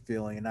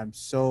feeling, and I'm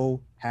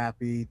so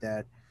happy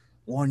that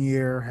 1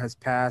 year has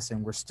passed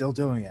and we're still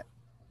doing it.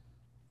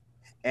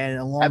 And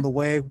along the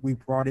way, we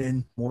brought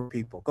in more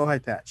people. Go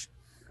ahead, Patch.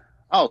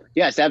 Oh,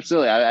 yes,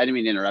 absolutely. I didn't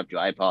mean to interrupt you.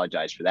 I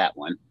apologize for that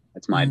one.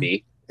 That's my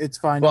B. It's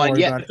fine. Well, Don't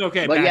worry about it. It's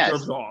okay. But Patch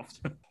yes, off.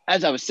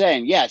 as I was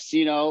saying, yes,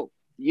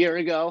 year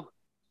ago,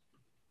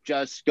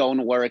 just going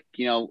to work,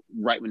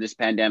 right when this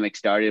pandemic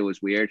started, it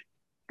was weird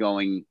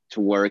going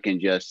to work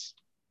and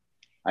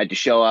I had to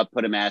show up,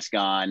 put a mask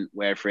on,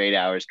 wear for 8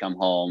 hours, come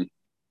home,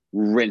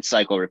 rinse,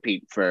 cycle,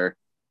 repeat for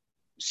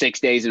 6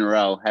 days in a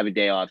row, have a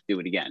day off, do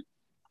it again.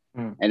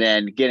 And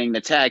then getting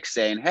the text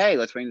saying, hey,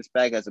 let's bring this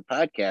back as a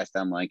podcast.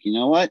 I'm like, you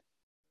know what?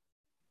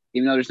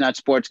 Even though there's not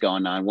sports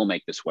going on, we'll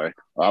make this work.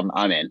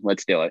 I'm in.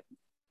 Let's do it.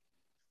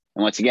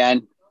 And once again,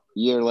 a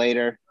year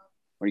later,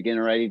 we're getting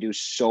ready to do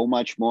so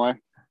much more.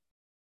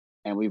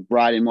 And we've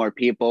brought in more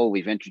people.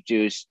 We've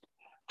introduced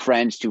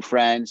friends to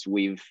friends.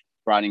 We've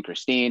brought in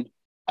Christine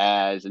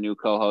as a new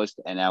co-host,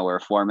 and now we're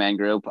a 4-man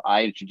group.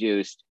 I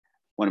introduced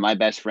one of my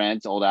best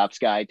friends, Old Ops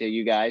Guy, to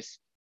you guys.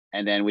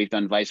 And then we've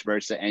done vice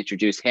versa, and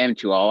introduced him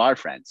to all our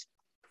friends.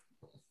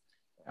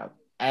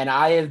 And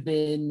I have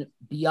been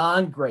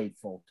beyond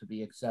grateful to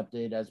be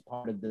accepted as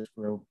part of this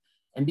group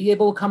and be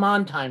able to come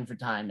on time for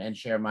time and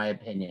share my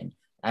opinion.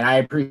 And I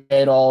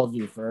appreciate all of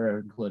you for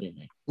including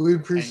me. We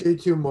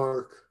appreciate you,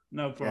 Mark.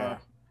 No problem.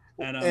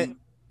 Yeah.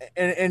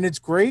 And it's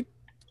great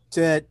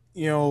that,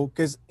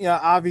 because,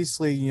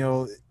 obviously,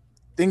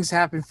 things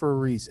happen for a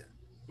reason.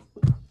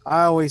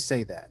 I always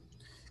say that.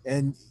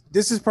 And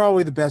this is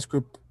probably the best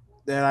group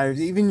that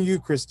even you,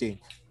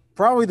 Christine,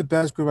 probably the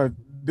best group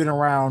I've been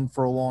around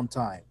for a long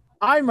time.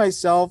 I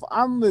myself,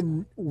 I'm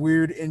a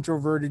weird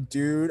introverted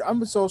dude.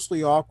 I'm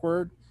socially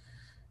awkward,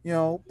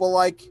 but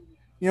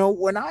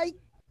when I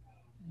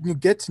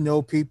get to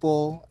know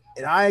people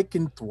and I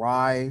can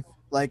thrive,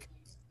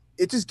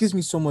 it just gives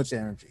me so much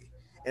energy.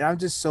 And I'm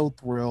just so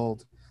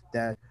thrilled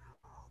that,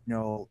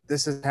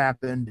 this has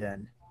happened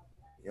and,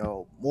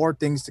 more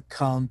things to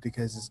come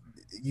because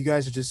you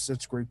guys are just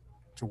such great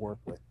to work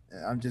with.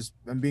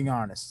 I'm being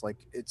honest.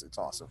 It's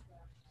awesome.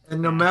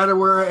 And no matter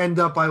where I end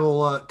up, I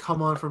will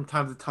come on from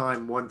time to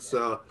time once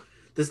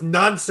this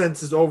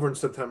nonsense is over in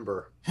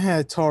September.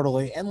 Yeah,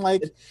 totally. And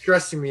it's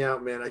stressing me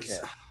out, man.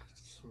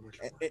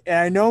 And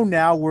I know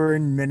now we're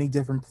in many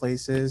different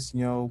places.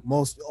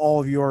 Most all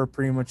of you are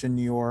pretty much in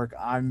New York.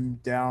 I'm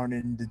down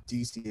in the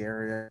DC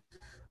area,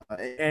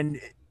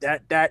 and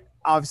that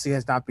obviously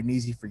has not been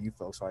easy for you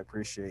folks. So I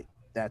appreciate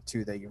that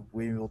too. That you're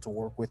able to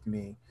work with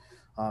me,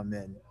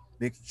 and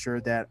making sure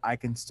that I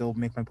can still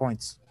make my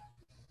points.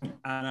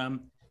 And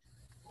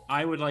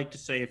I would like to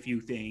say a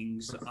few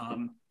things.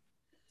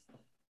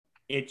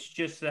 It's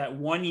just that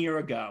 1 year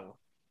ago,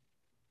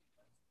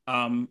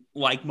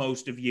 like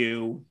most of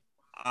you,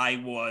 I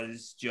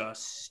was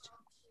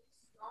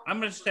I'm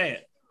going to say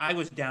it. I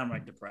was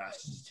downright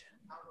depressed.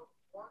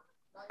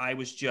 I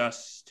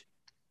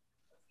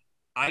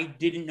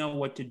didn't know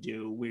what to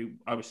do.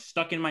 I was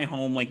stuck in my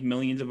home like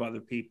millions of other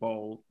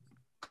people.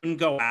 Couldn't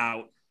go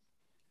out.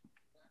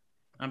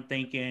 I'm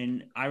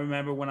thinking, I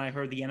remember when I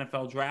heard the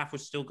NFL draft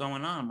was still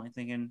going on. I'm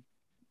thinking,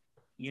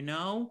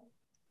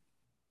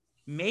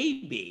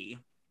 maybe,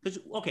 because,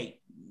 okay,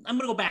 I'm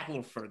going to go back a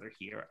little further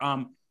here.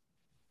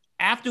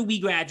 After we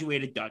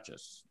graduated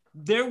Duchess,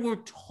 there were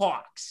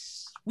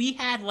talks. We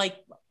had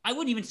I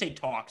wouldn't even say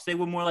talks. They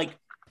were more like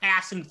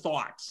passing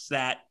thoughts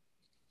that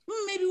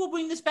maybe we'll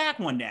bring this back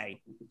one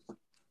day.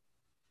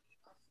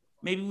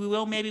 Maybe we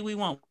will, maybe we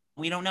won't.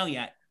 We don't know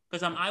yet.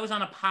 Because I was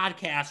on a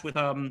podcast with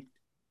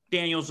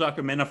Daniel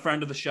Zuckerman, a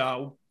friend of the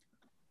show.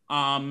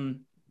 And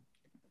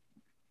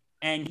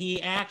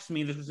he asked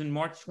me, this was in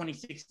March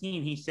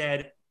 2016, he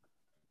said,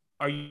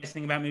 are you guys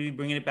thinking about maybe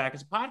bringing it back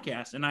as a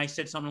podcast? And I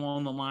said something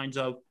along the lines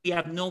of, we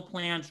have no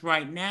plans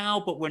right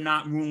now, but we're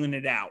not ruling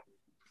it out.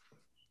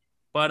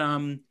 But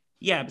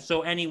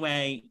so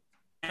anyway,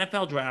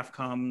 NFL draft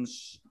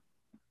comes,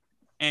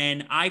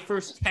 and I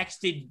first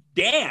texted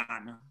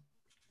Dan.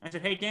 I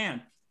said, hey,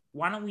 Dan,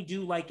 why don't we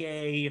do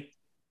a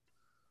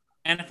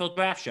NFL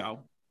draft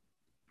show?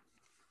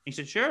 He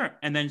said, sure.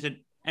 And then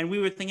said, and we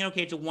were thinking,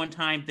 okay, it's a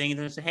one-time thing. And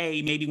then I said,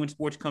 hey, maybe when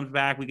sports comes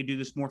back, we could do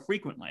this more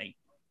frequently.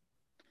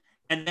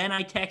 And then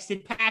I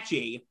texted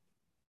Patchy,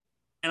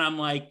 and I'm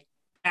like,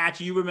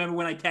 Patchy, you remember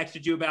when I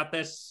texted you about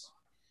this?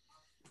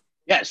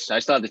 Yes, I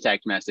saw the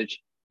text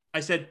message. I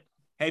said,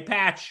 hey,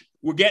 Patch,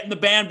 we're getting the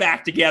band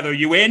back together.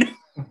 You in?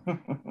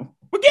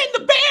 We're getting the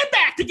band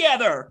back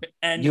together.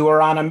 And you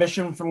were on a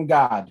mission from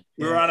God.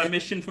 We were on a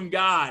mission from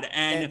God.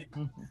 And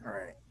all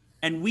right.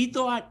 And we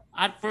thought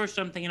at first,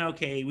 I'm thinking,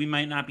 okay, we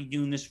might not be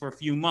doing this for a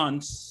few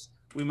months.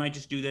 We might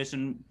just do this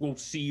and we'll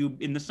see you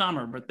in the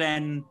summer. But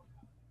then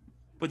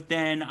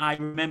I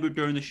remember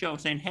during the show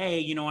saying, hey,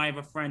 you know, I have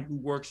a friend who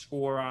works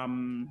for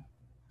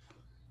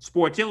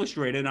Sports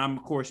Illustrated. And I'm,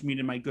 of course,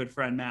 meeting my good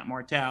friend, Matt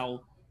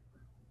Martell.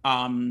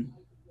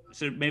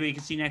 So maybe we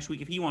can see next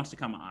week if he wants to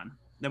come on.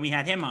 Then we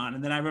had him on.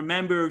 And then I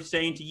remember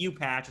saying to you,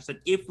 Patch, I said,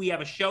 if we have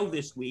a show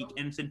this week,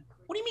 and I said,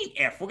 what do you mean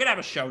if? We're going to have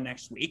a show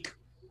next week.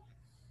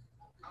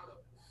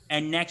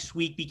 And next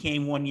week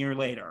became 1 year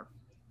later.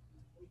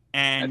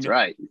 And that's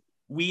right.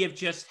 We have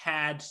just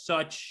had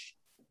such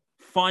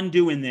fun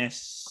doing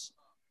this.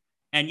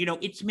 And, you know,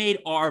 it's made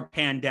our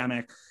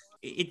pandemic,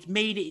 it's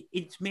made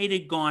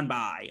it gone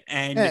by.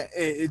 And yeah,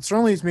 it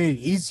certainly has made it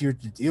easier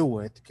to deal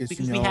with because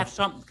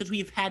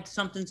we've had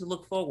something to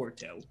look forward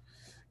to.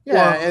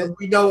 Yeah, and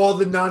we know all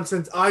the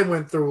nonsense I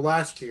went through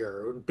last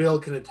year. Bill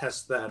can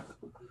attest to that.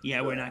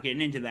 Yeah, we're not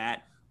getting into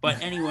that.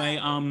 But anyway,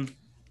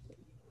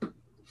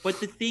 but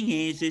the thing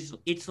is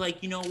it's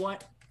like, you know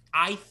what?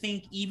 I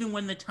think even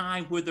when the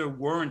time where there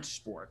weren't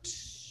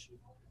sports,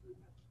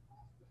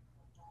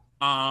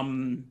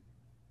 even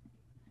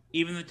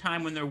the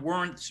time when there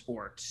weren't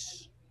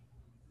sports,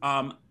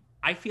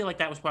 I feel like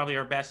that was probably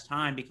our best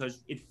time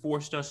because it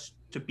forced us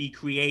to be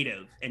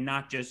creative and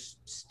not just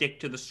stick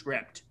to the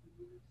script.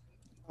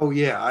 Oh,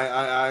 yeah,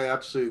 I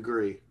absolutely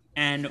agree.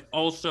 And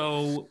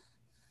also,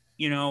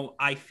 you know,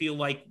 I feel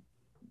like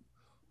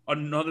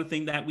another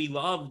thing that we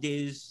loved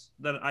is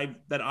that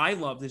I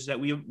loved is that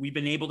we've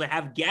been able to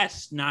have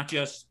guests, not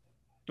just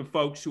the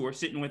folks who are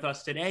sitting with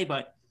us today,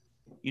 but,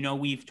 you know,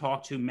 we've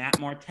talked to Matt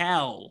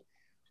Martell.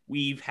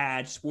 We've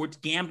had sports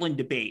gambling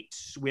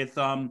debates with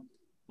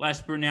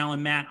Les Burnell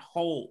and Matt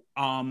Holt.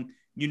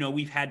 You know,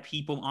 we've had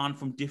people on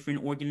from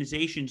different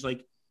organizations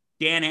like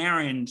Dan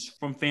Aarons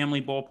from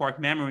Family Ballpark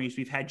Memories.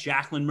 We've had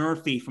Jacqueline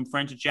Murphy from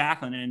Friends of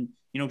Jacqueline. And,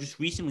 you know, just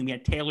recently we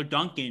had Taylor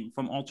Duncan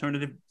from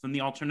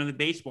the Alternative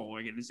Baseball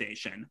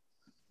Organization.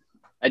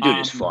 That dude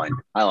is fun.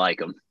 I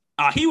like him.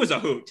 He was a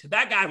hoot.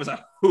 That guy was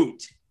a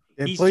hoot.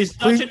 Yeah, He's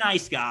just such a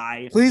nice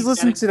guy. Please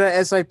listen to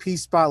the SIP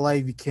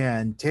Spotlight if you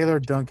can. Taylor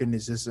Duncan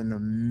is just an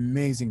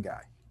amazing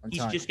guy.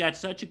 He's just got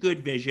such a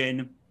good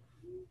vision.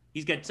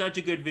 He's got such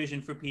a good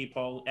vision for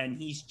people, and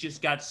he's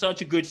just got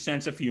such a good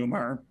sense of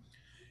humor.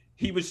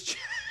 He was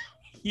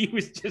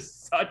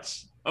just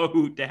such a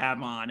hoot to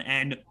have on,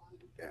 and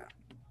yeah.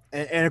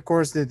 And of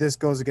course, this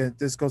goes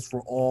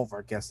for all of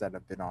our guests that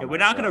have been on. Yeah, we're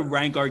not going to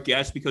rank our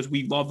guests because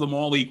we love them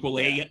all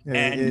equally. Yeah,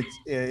 and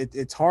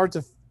it's hard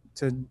to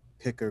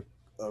pick a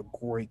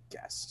great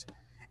guest.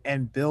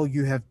 And Bill,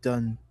 you have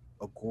done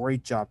a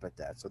great job at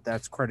that. So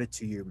that's credit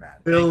to you, man.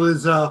 Bill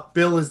is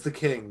the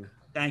king.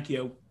 Thank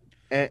you.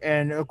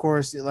 And of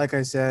course, like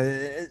I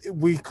said,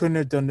 we couldn't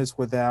have done this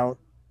without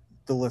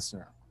the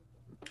listener.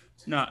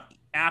 No,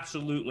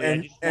 absolutely. I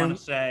just want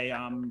to say,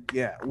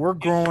 yeah, we're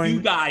growing.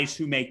 You guys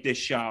who make this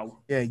show.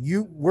 Yeah,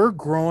 we're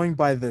growing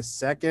by the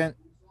second,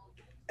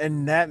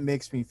 and that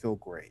makes me feel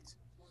great,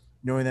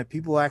 knowing that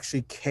people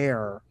actually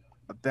care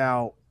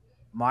about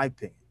my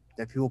opinion,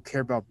 that people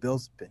care about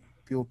Bill's opinion,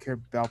 people care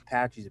about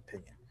Patchy's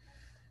opinion.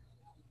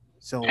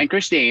 So and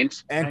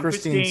Christine's. And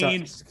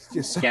Christine's.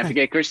 Can't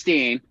forget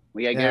Christine.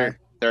 We gotta get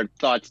their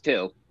thoughts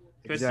too.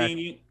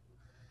 Christine,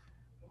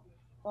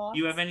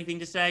 you have anything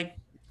to say?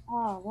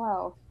 Oh,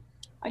 wow.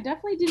 I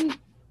definitely didn't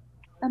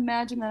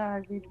imagine that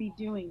I would be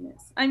doing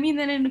this. I mean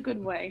that in a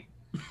good way.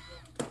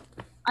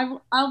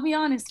 I'll be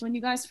honest, when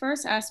you guys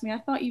first asked me, I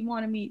thought you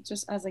wanted me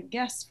just as a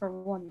guest for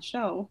one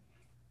show.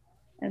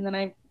 And then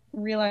I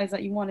realized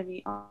that you wanted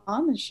me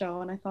on the show,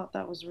 and I thought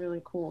that was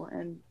really cool.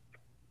 And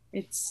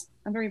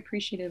I'm very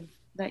appreciative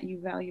that you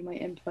value my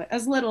input,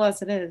 as little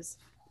as it is.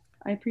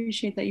 I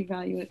appreciate that you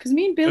value it. Because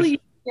me and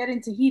Billy get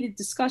into heated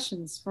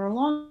discussions for a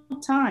long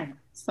time.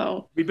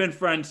 So we've been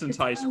friends since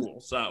high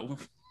school. So,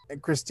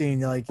 and Christine,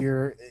 like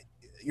you're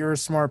a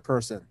smart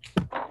person,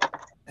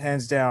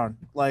 hands down.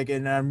 Like,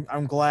 and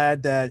I'm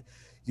glad that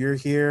you're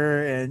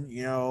here, and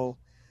you know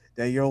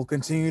that you'll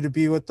continue to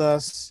be with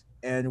us,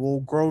 and we'll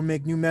grow and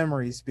make new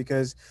memories.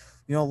 Because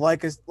you know,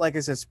 like I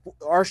said,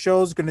 our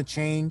show's going to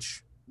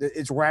change.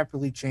 It's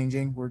rapidly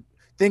changing. We're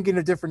thinking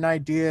of different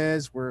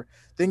ideas. We're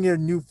thinking of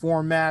new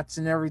formats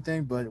and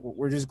everything. But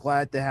we're just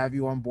glad to have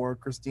you on board,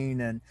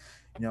 Christine. And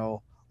you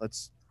know,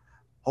 let's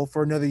hope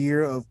for another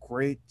year of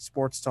great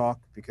sports talk,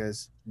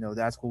 because you know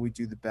that's what we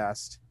do the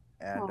best.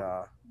 And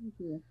thank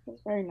you.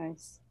 That's very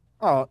nice.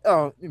 Oh,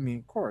 I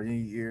mean, Corey,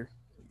 you're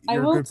a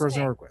good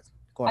person to work with.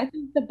 Go ahead. I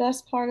think the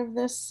best part of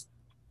this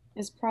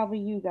is probably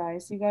you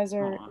guys. You guys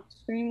are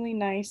extremely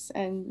nice,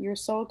 and you're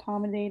so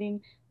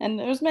accommodating. And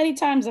there's many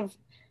times of,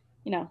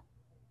 you know,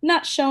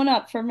 not shown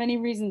up for many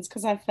reasons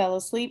because I fell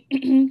asleep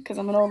because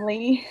I'm an old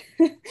lady.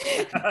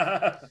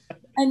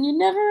 And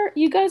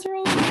you guys are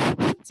always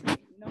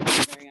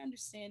very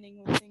understanding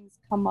when things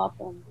come up,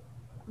 and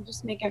you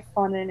just make it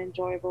fun and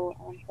enjoyable.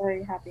 I'm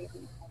very happy.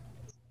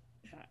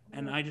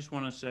 And I just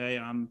want to say,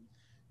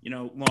 you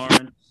know,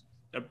 Lawrence,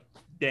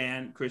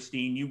 Dan,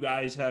 Christine, you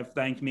guys have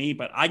thanked me,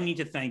 but I need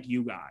to thank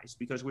you guys,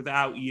 because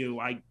without you,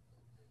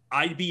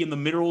 I'd be in the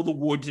middle of the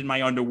woods in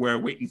my underwear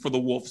waiting for the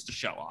wolves to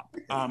show up.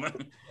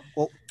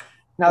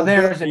 Now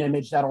there's an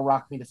image that'll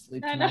rock me to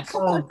sleep tonight.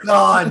 Oh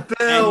God,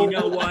 Bill! And you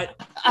know what?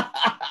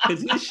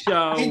 Because this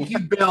show. Thank you,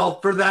 Bill,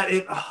 for that.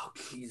 Oh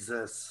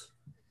Jesus!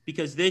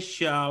 Because this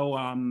show,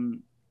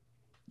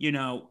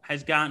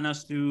 has gotten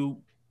us through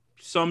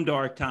some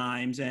dark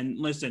times. And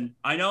listen,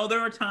 I know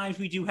there are times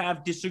we do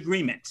have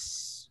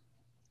disagreements.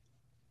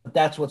 But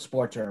that's what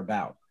sports are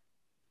about.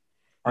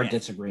 Our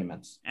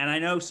disagreements. And I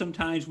know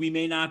sometimes we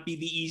may not be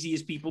the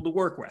easiest people to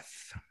work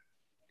with.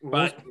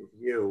 But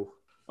you.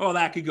 Oh,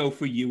 that could go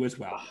for you as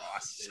well,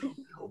 Ross.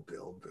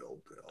 Bill.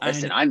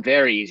 Listen, I'm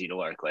very easy to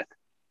work with.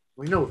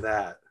 We know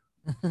that.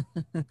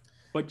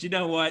 But you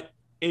know what?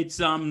 It's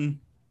and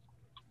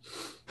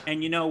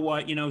you know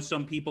what?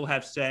 Some people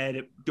have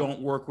said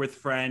don't work with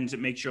friends.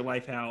 It makes your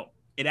life hell.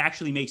 It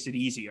actually makes it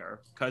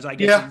easier because I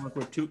get to work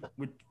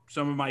with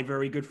some of my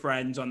very good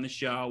friends on the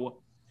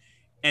show.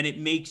 And it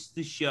makes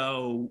the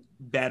show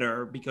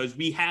better because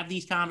we have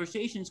these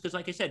conversations. Because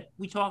like I said,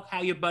 we talk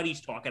how your buddies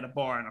talk at a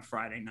bar on a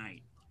Friday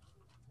night.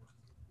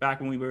 Back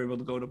when we were able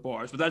to go to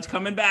bars, but that's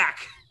coming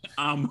back.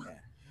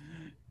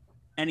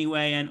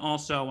 Anyway, and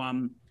also,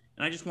 and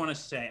I just want to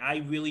say, I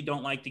really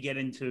don't like to get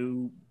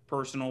into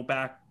personal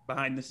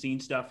behind the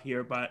scenes stuff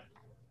here, but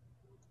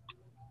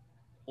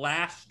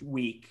last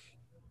week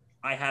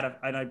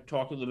and I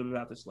talked a little bit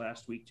about this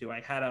last week too. I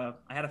had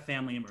a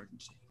family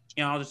emergency.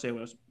 I'll just say it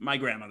was my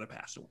grandmother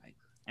passed away.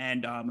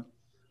 And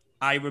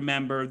I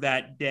remember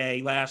that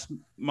day, last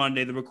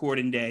Monday, the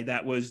recording day,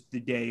 that was the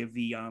day of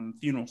the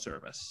funeral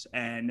service.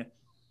 And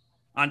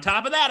on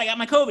top of that, I got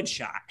my COVID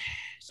shot.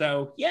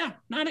 So,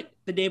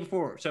 the day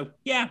before. So,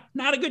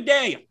 not a good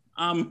day.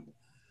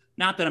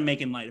 Not that I'm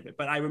making light of it,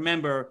 but I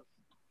remember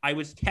I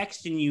was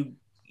texting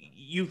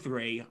you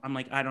three. I'm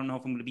like, I don't know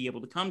if I'm going to be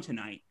able to come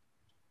tonight.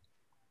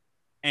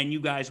 And you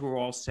guys were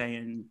all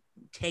saying,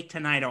 take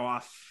tonight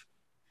off.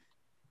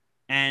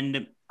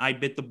 And I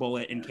bit the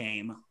bullet and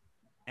came.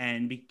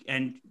 And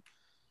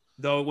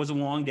though it was a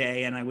long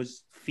day and I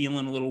was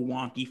feeling a little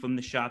wonky from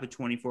the shot the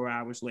 24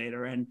 hours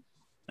later. And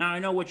now I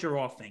know what you're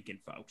all thinking,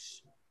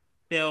 folks.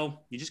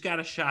 Bill, you just got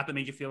a shot that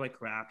made you feel like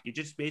crap. You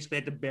just basically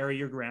had to bury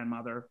your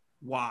grandmother.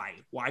 Why?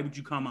 Why would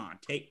you come on?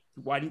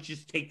 Why didn't you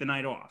just take the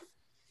night off?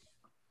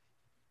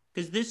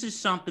 Because this is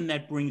something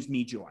that brings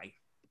me joy.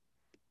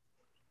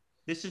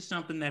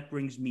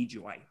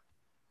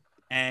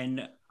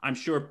 And I'm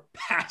sure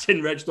Pat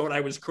and Reg thought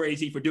I was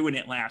crazy for doing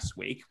it last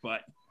week,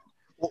 but.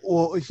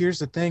 Well, here's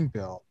the thing,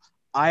 Bill.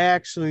 I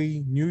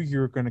actually knew you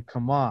were going to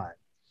come on.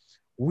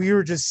 We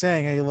were just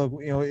saying, hey, look,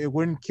 it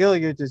wouldn't kill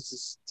you to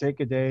just take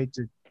a day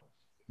to,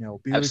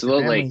 be with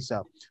your family and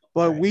stuff.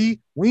 But we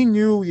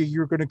knew you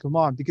were going to come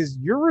on because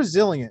you're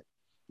resilient.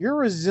 You're a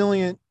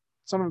resilient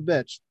son of a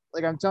bitch.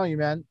 Like I'm telling you,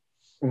 man.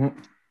 Mm-hmm.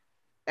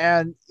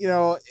 And,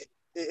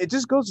 it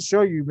just goes to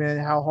show you, man,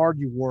 how hard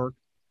you work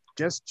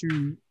just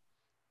to,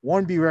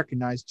 one, be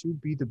recognized, two,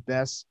 be the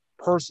best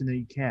person that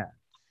you can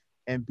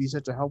and be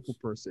such a helpful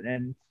person.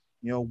 And,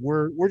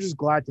 we're just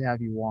glad to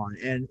have you on.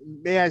 And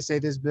may I say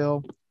this,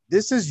 Bill,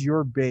 this is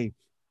your baby.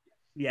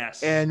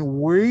 Yes. And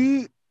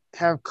we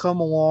have come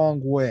a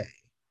long way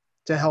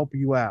to help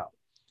you out.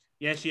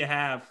 Yes, you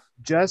have.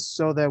 Just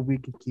so that we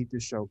can keep the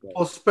show going.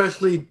 Well,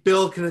 especially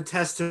Bill can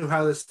attest to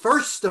how this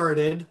first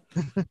started.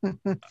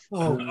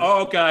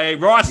 Okay.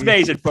 Ross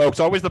Mason, folks.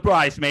 Always the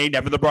bridesmaid,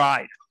 never the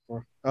bride.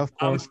 Of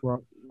course,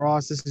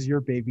 Ross, this is your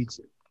baby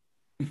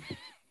too.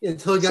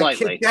 Until he got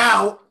kicked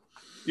out.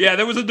 Yeah,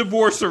 there was a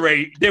divorce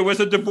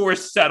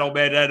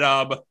settlement,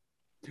 and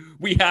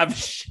we have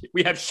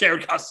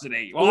shared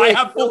custody. Well, I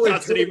have full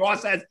custody.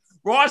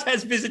 Ross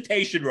has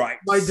visitation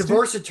rights. My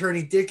divorce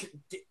attorney, Dick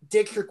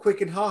your quick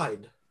and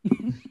hide.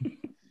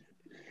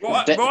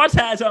 Ross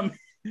has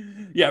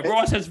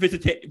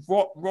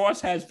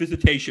Ross has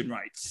visitation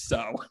rights.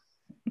 So,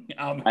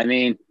 I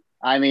mean,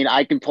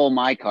 I can pull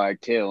my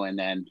card too, and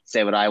then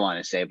say what I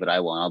want to say, but I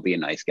won't. I'll be a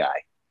nice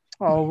guy.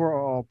 Oh, we're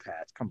all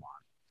Pat. Come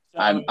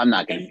on. I'm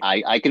not gonna.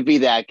 I could be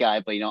that guy,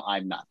 but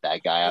I'm not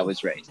that guy. I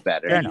was raised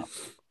better. Fair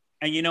enough.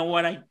 And you know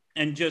what?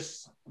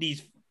 Just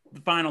these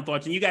final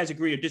thoughts, and you guys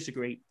agree or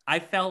disagree. I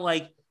felt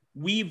like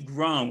we've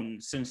grown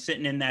since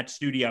sitting in that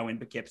studio in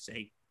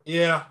Poughkeepsie.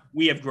 Yeah,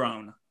 we have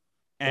grown.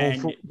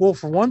 And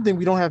for one thing,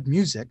 we don't have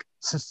music,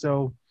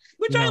 so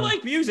I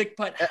like music,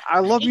 but I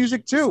love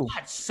music too.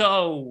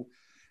 So,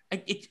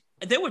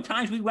 there were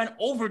times we went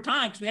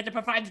overtime because we had to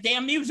provide the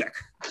damn music.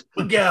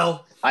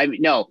 Miguel,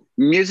 no,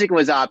 music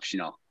was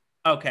optional.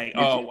 Okay.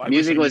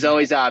 Music was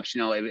always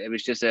optional. It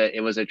was just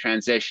it was a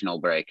transitional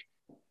break,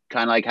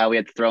 kind of like how we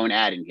had to throw an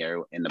ad in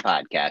here in the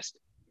podcast.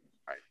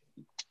 Right.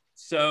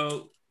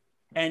 So.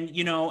 And,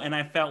 and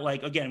I felt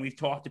like, again, we've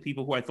talked to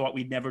people who I thought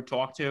we'd never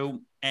talk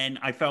to. And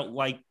I felt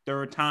like there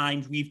are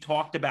times we've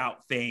talked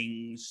about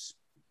things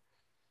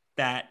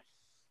that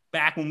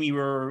back when we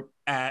were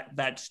at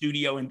that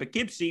studio in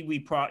Poughkeepsie,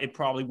 it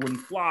probably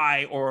wouldn't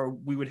fly, or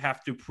we would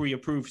have to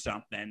pre-approve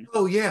something.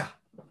 Oh, yeah.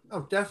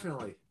 Oh,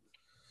 definitely.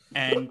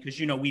 And because,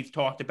 we've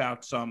talked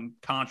about some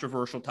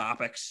controversial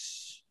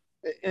topics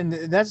And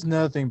that's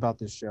another thing about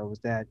this show is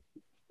that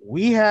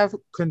we have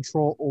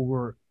control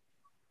over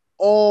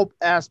all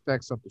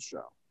aspects of the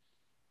show.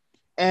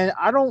 And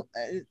I don't,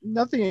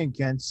 nothing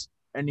against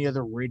any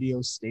other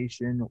radio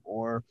station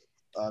or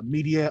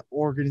media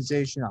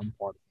organization I'm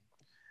part of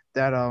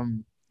that,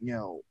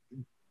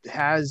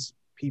 has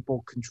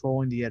people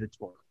controlling the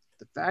editorial.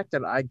 The fact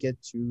that I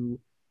get to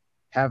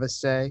have a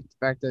say,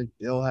 the fact that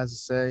Bill has a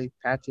say,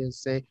 Patch has a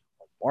say,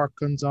 Mark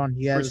comes on,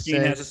 he has Christine a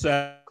say. has a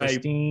say.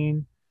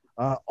 Christine,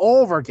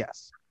 all of our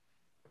guests.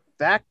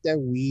 The fact that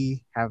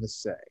we have a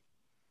say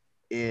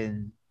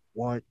in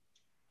what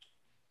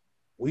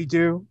we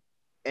do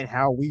and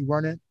how we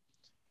run it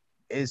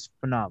is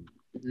phenomenal.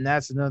 And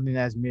that's another thing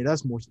that's made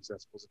us more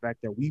successful, is the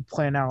fact that we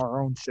plan out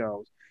our own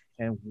shows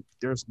and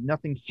there's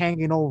nothing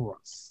hanging over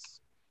us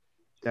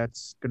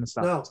that's going to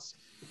stop us.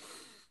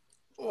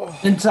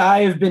 Since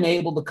I have been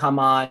able to come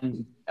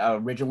on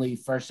originally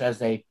first as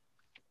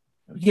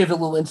give a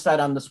little insight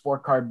on the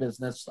sport card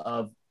business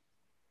of,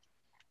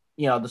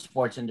 the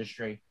sports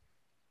industry,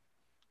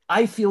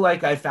 I feel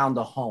like I found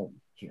a home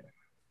here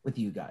with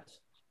you guys.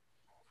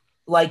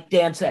 Like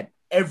Dan said,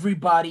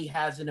 everybody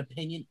has an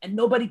opinion and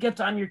nobody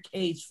gets on your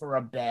case for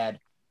a bad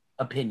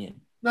opinion.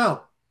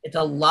 No. It's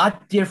a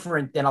lot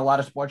different than a lot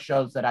of sports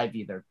shows that I've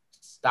either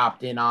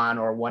stopped in on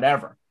or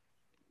whatever.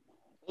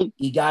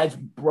 You guys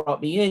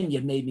brought me in. You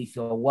made me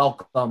feel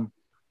welcome.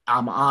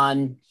 I'm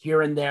on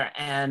here and there,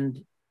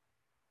 and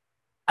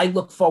I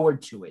look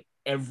forward to it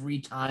every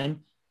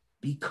time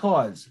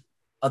because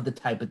of the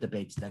type of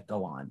debates that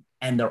go on,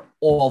 and they're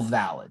all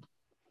valid.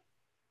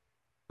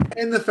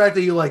 And the fact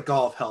that you like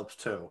golf helps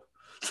too.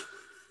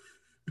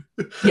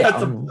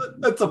 Yeah,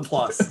 that's a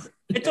plus.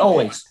 It's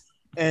always.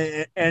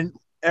 And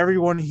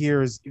everyone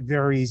here is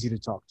very easy to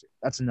talk to.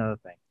 That's another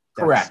thing.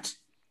 Correct.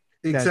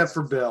 Except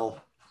for Bill.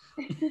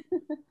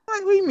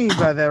 What do you mean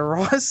by that,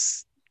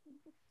 Ross?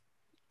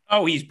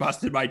 Oh, he's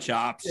busted my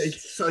chops. Yeah,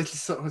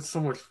 it's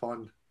so much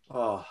fun.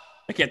 Oh,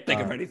 I can't think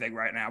of anything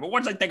right now, but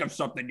once I think of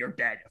something, you're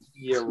dead.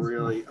 Yeah,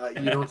 really.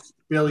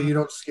 Bill, you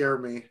don't scare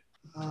me.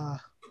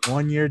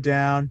 1 year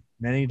down,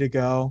 many to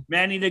go.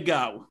 Many to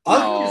go.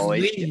 I'll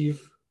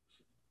leave.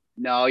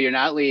 No, you're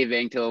not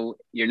leaving till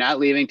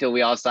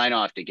we all sign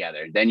off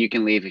together. Then you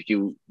can leave if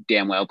you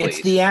damn well please.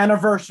 It's the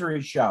anniversary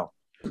show.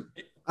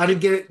 I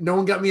didn't get it. No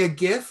one got me a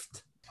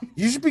gift.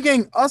 You should be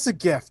getting us a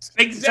gift.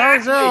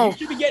 Exactly. So. You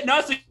should be getting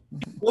us a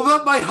What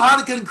about my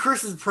Hanukkah and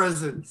Christmas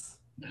presents?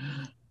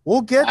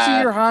 We'll get you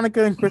your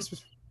Hanukkah and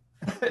Christmas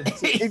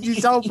if you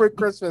celebrate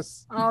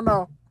Christmas. I don't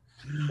know.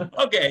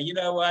 Okay, you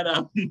know what?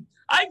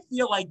 I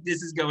feel like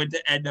this is going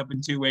to end up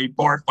into a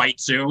bar fight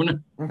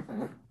soon.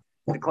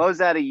 To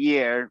close out a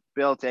year,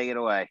 Bill, take it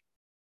away.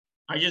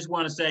 I just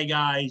want to say,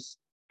 guys,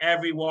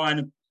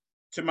 everyone,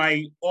 to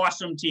my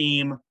awesome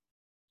team,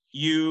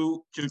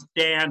 you, to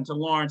Dan, to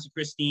Lawrence, to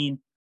Christine,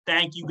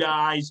 thank you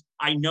guys.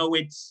 I know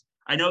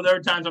there are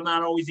times I'm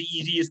not always the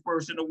easiest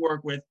person to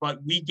work with,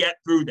 but we get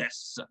through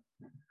this.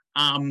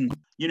 To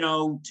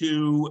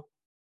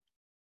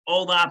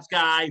Old Ops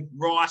guy,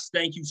 Ross,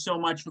 thank you so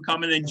much for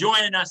coming and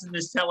joining us in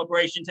this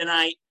celebration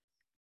tonight.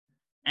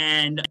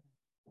 And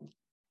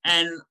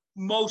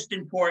most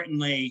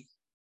importantly,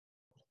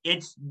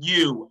 it's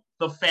you,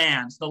 the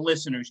fans, the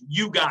listeners.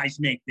 You guys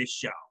make this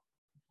show.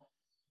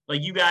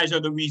 Like, you guys are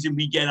the reason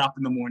we get up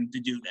in the morning to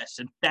do this.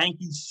 And thank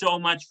you so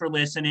much for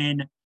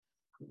listening.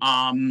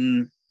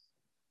 Thank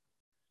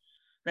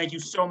you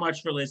so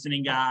much for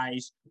listening,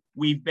 guys.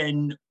 We've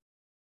been,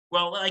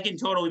 like in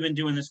total, we've been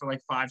doing this for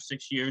like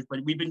 5-6 years,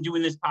 but we've been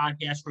doing this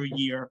podcast for a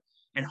year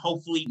and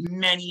hopefully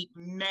many,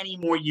 many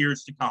more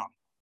years to come.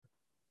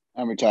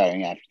 I'm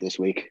retiring after this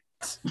week.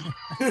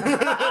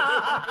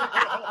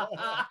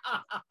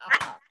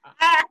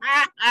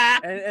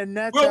 and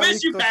that's we'll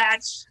miss you,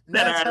 Patch.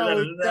 That's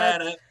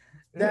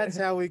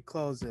how we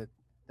close it.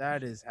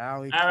 That is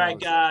how we All right,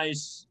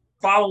 guys.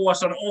 Follow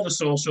us on all the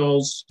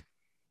socials.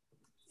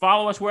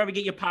 Follow us wherever you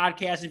get your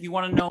podcasts. If you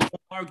want to know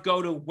more,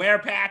 go to Where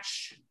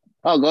Patch.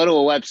 Oh, go to a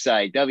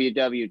website,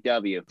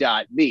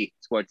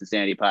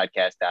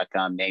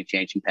 www.thesportsandsanitypodcast.com. Name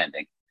change and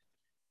pending.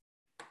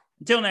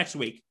 Until next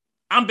week,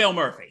 I'm Bill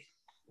Murphy.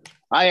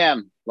 I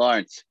am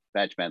Lawrence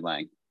Batchman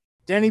Lang.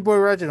 Danny Boy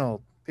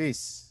Reginald.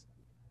 Peace.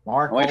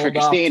 Mark Wait for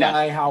Christina.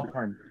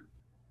 Halpern.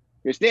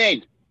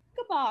 Christine.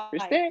 Goodbye.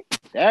 Christine.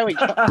 There we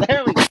go.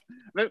 There we go.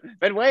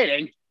 Been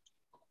waiting.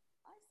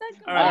 I said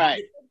goodbye. All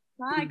right.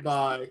 Bye.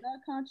 Goodbye.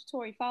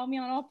 Conchatori. Follow me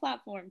on all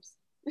platforms.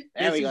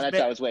 There we go. That's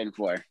what I was waiting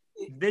for.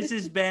 This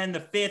has been the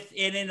 5th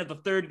inning of the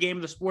 3rd game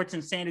of the Sports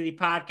Insanity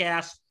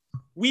podcast.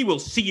 We will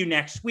see you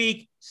next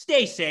week.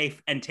 Stay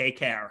safe and take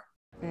care.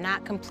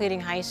 Not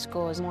completing high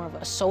school is more of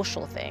a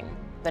social thing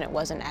than it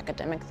was an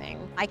academic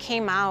thing. I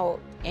came out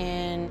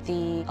in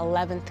the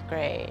 11th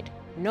grade.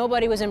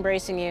 Nobody was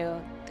embracing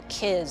you. The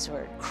kids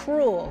were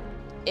cruel.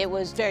 It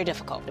was very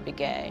difficult to be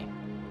gay.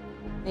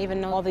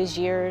 Even though all these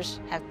years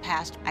have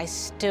passed, I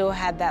still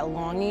had that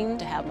longing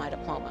to have my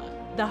diploma.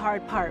 The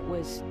hard part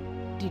was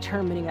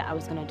determining that I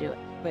was going to do it,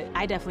 but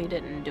I definitely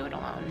didn't do it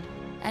alone.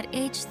 At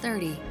age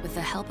 30, with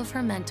the help of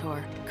her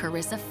mentor,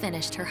 Carissa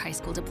finished her high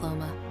school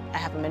diploma. I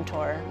have a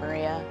mentor,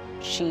 Maria.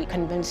 She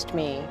convinced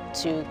me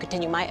to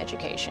continue my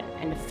education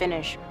and to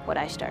finish what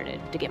I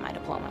started to get my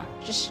diploma.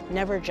 Just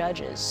never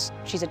judges.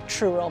 She's a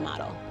true role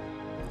model.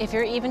 If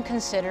you're even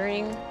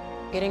considering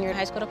getting your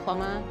high school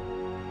diploma,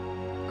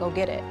 go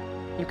get it.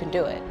 You can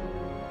do it.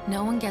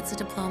 No one gets a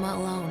diploma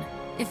alone.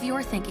 If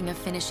you're thinking of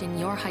finishing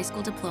your high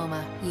school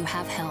diploma, you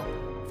have help.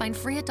 Find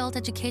free adult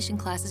education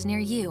classes near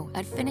you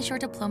at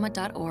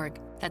finishyourdiploma.org.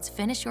 That's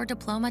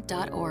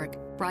finishyourdiploma.org.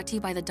 Brought to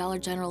you by the Dollar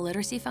General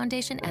Literacy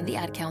Foundation and the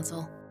Ad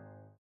Council.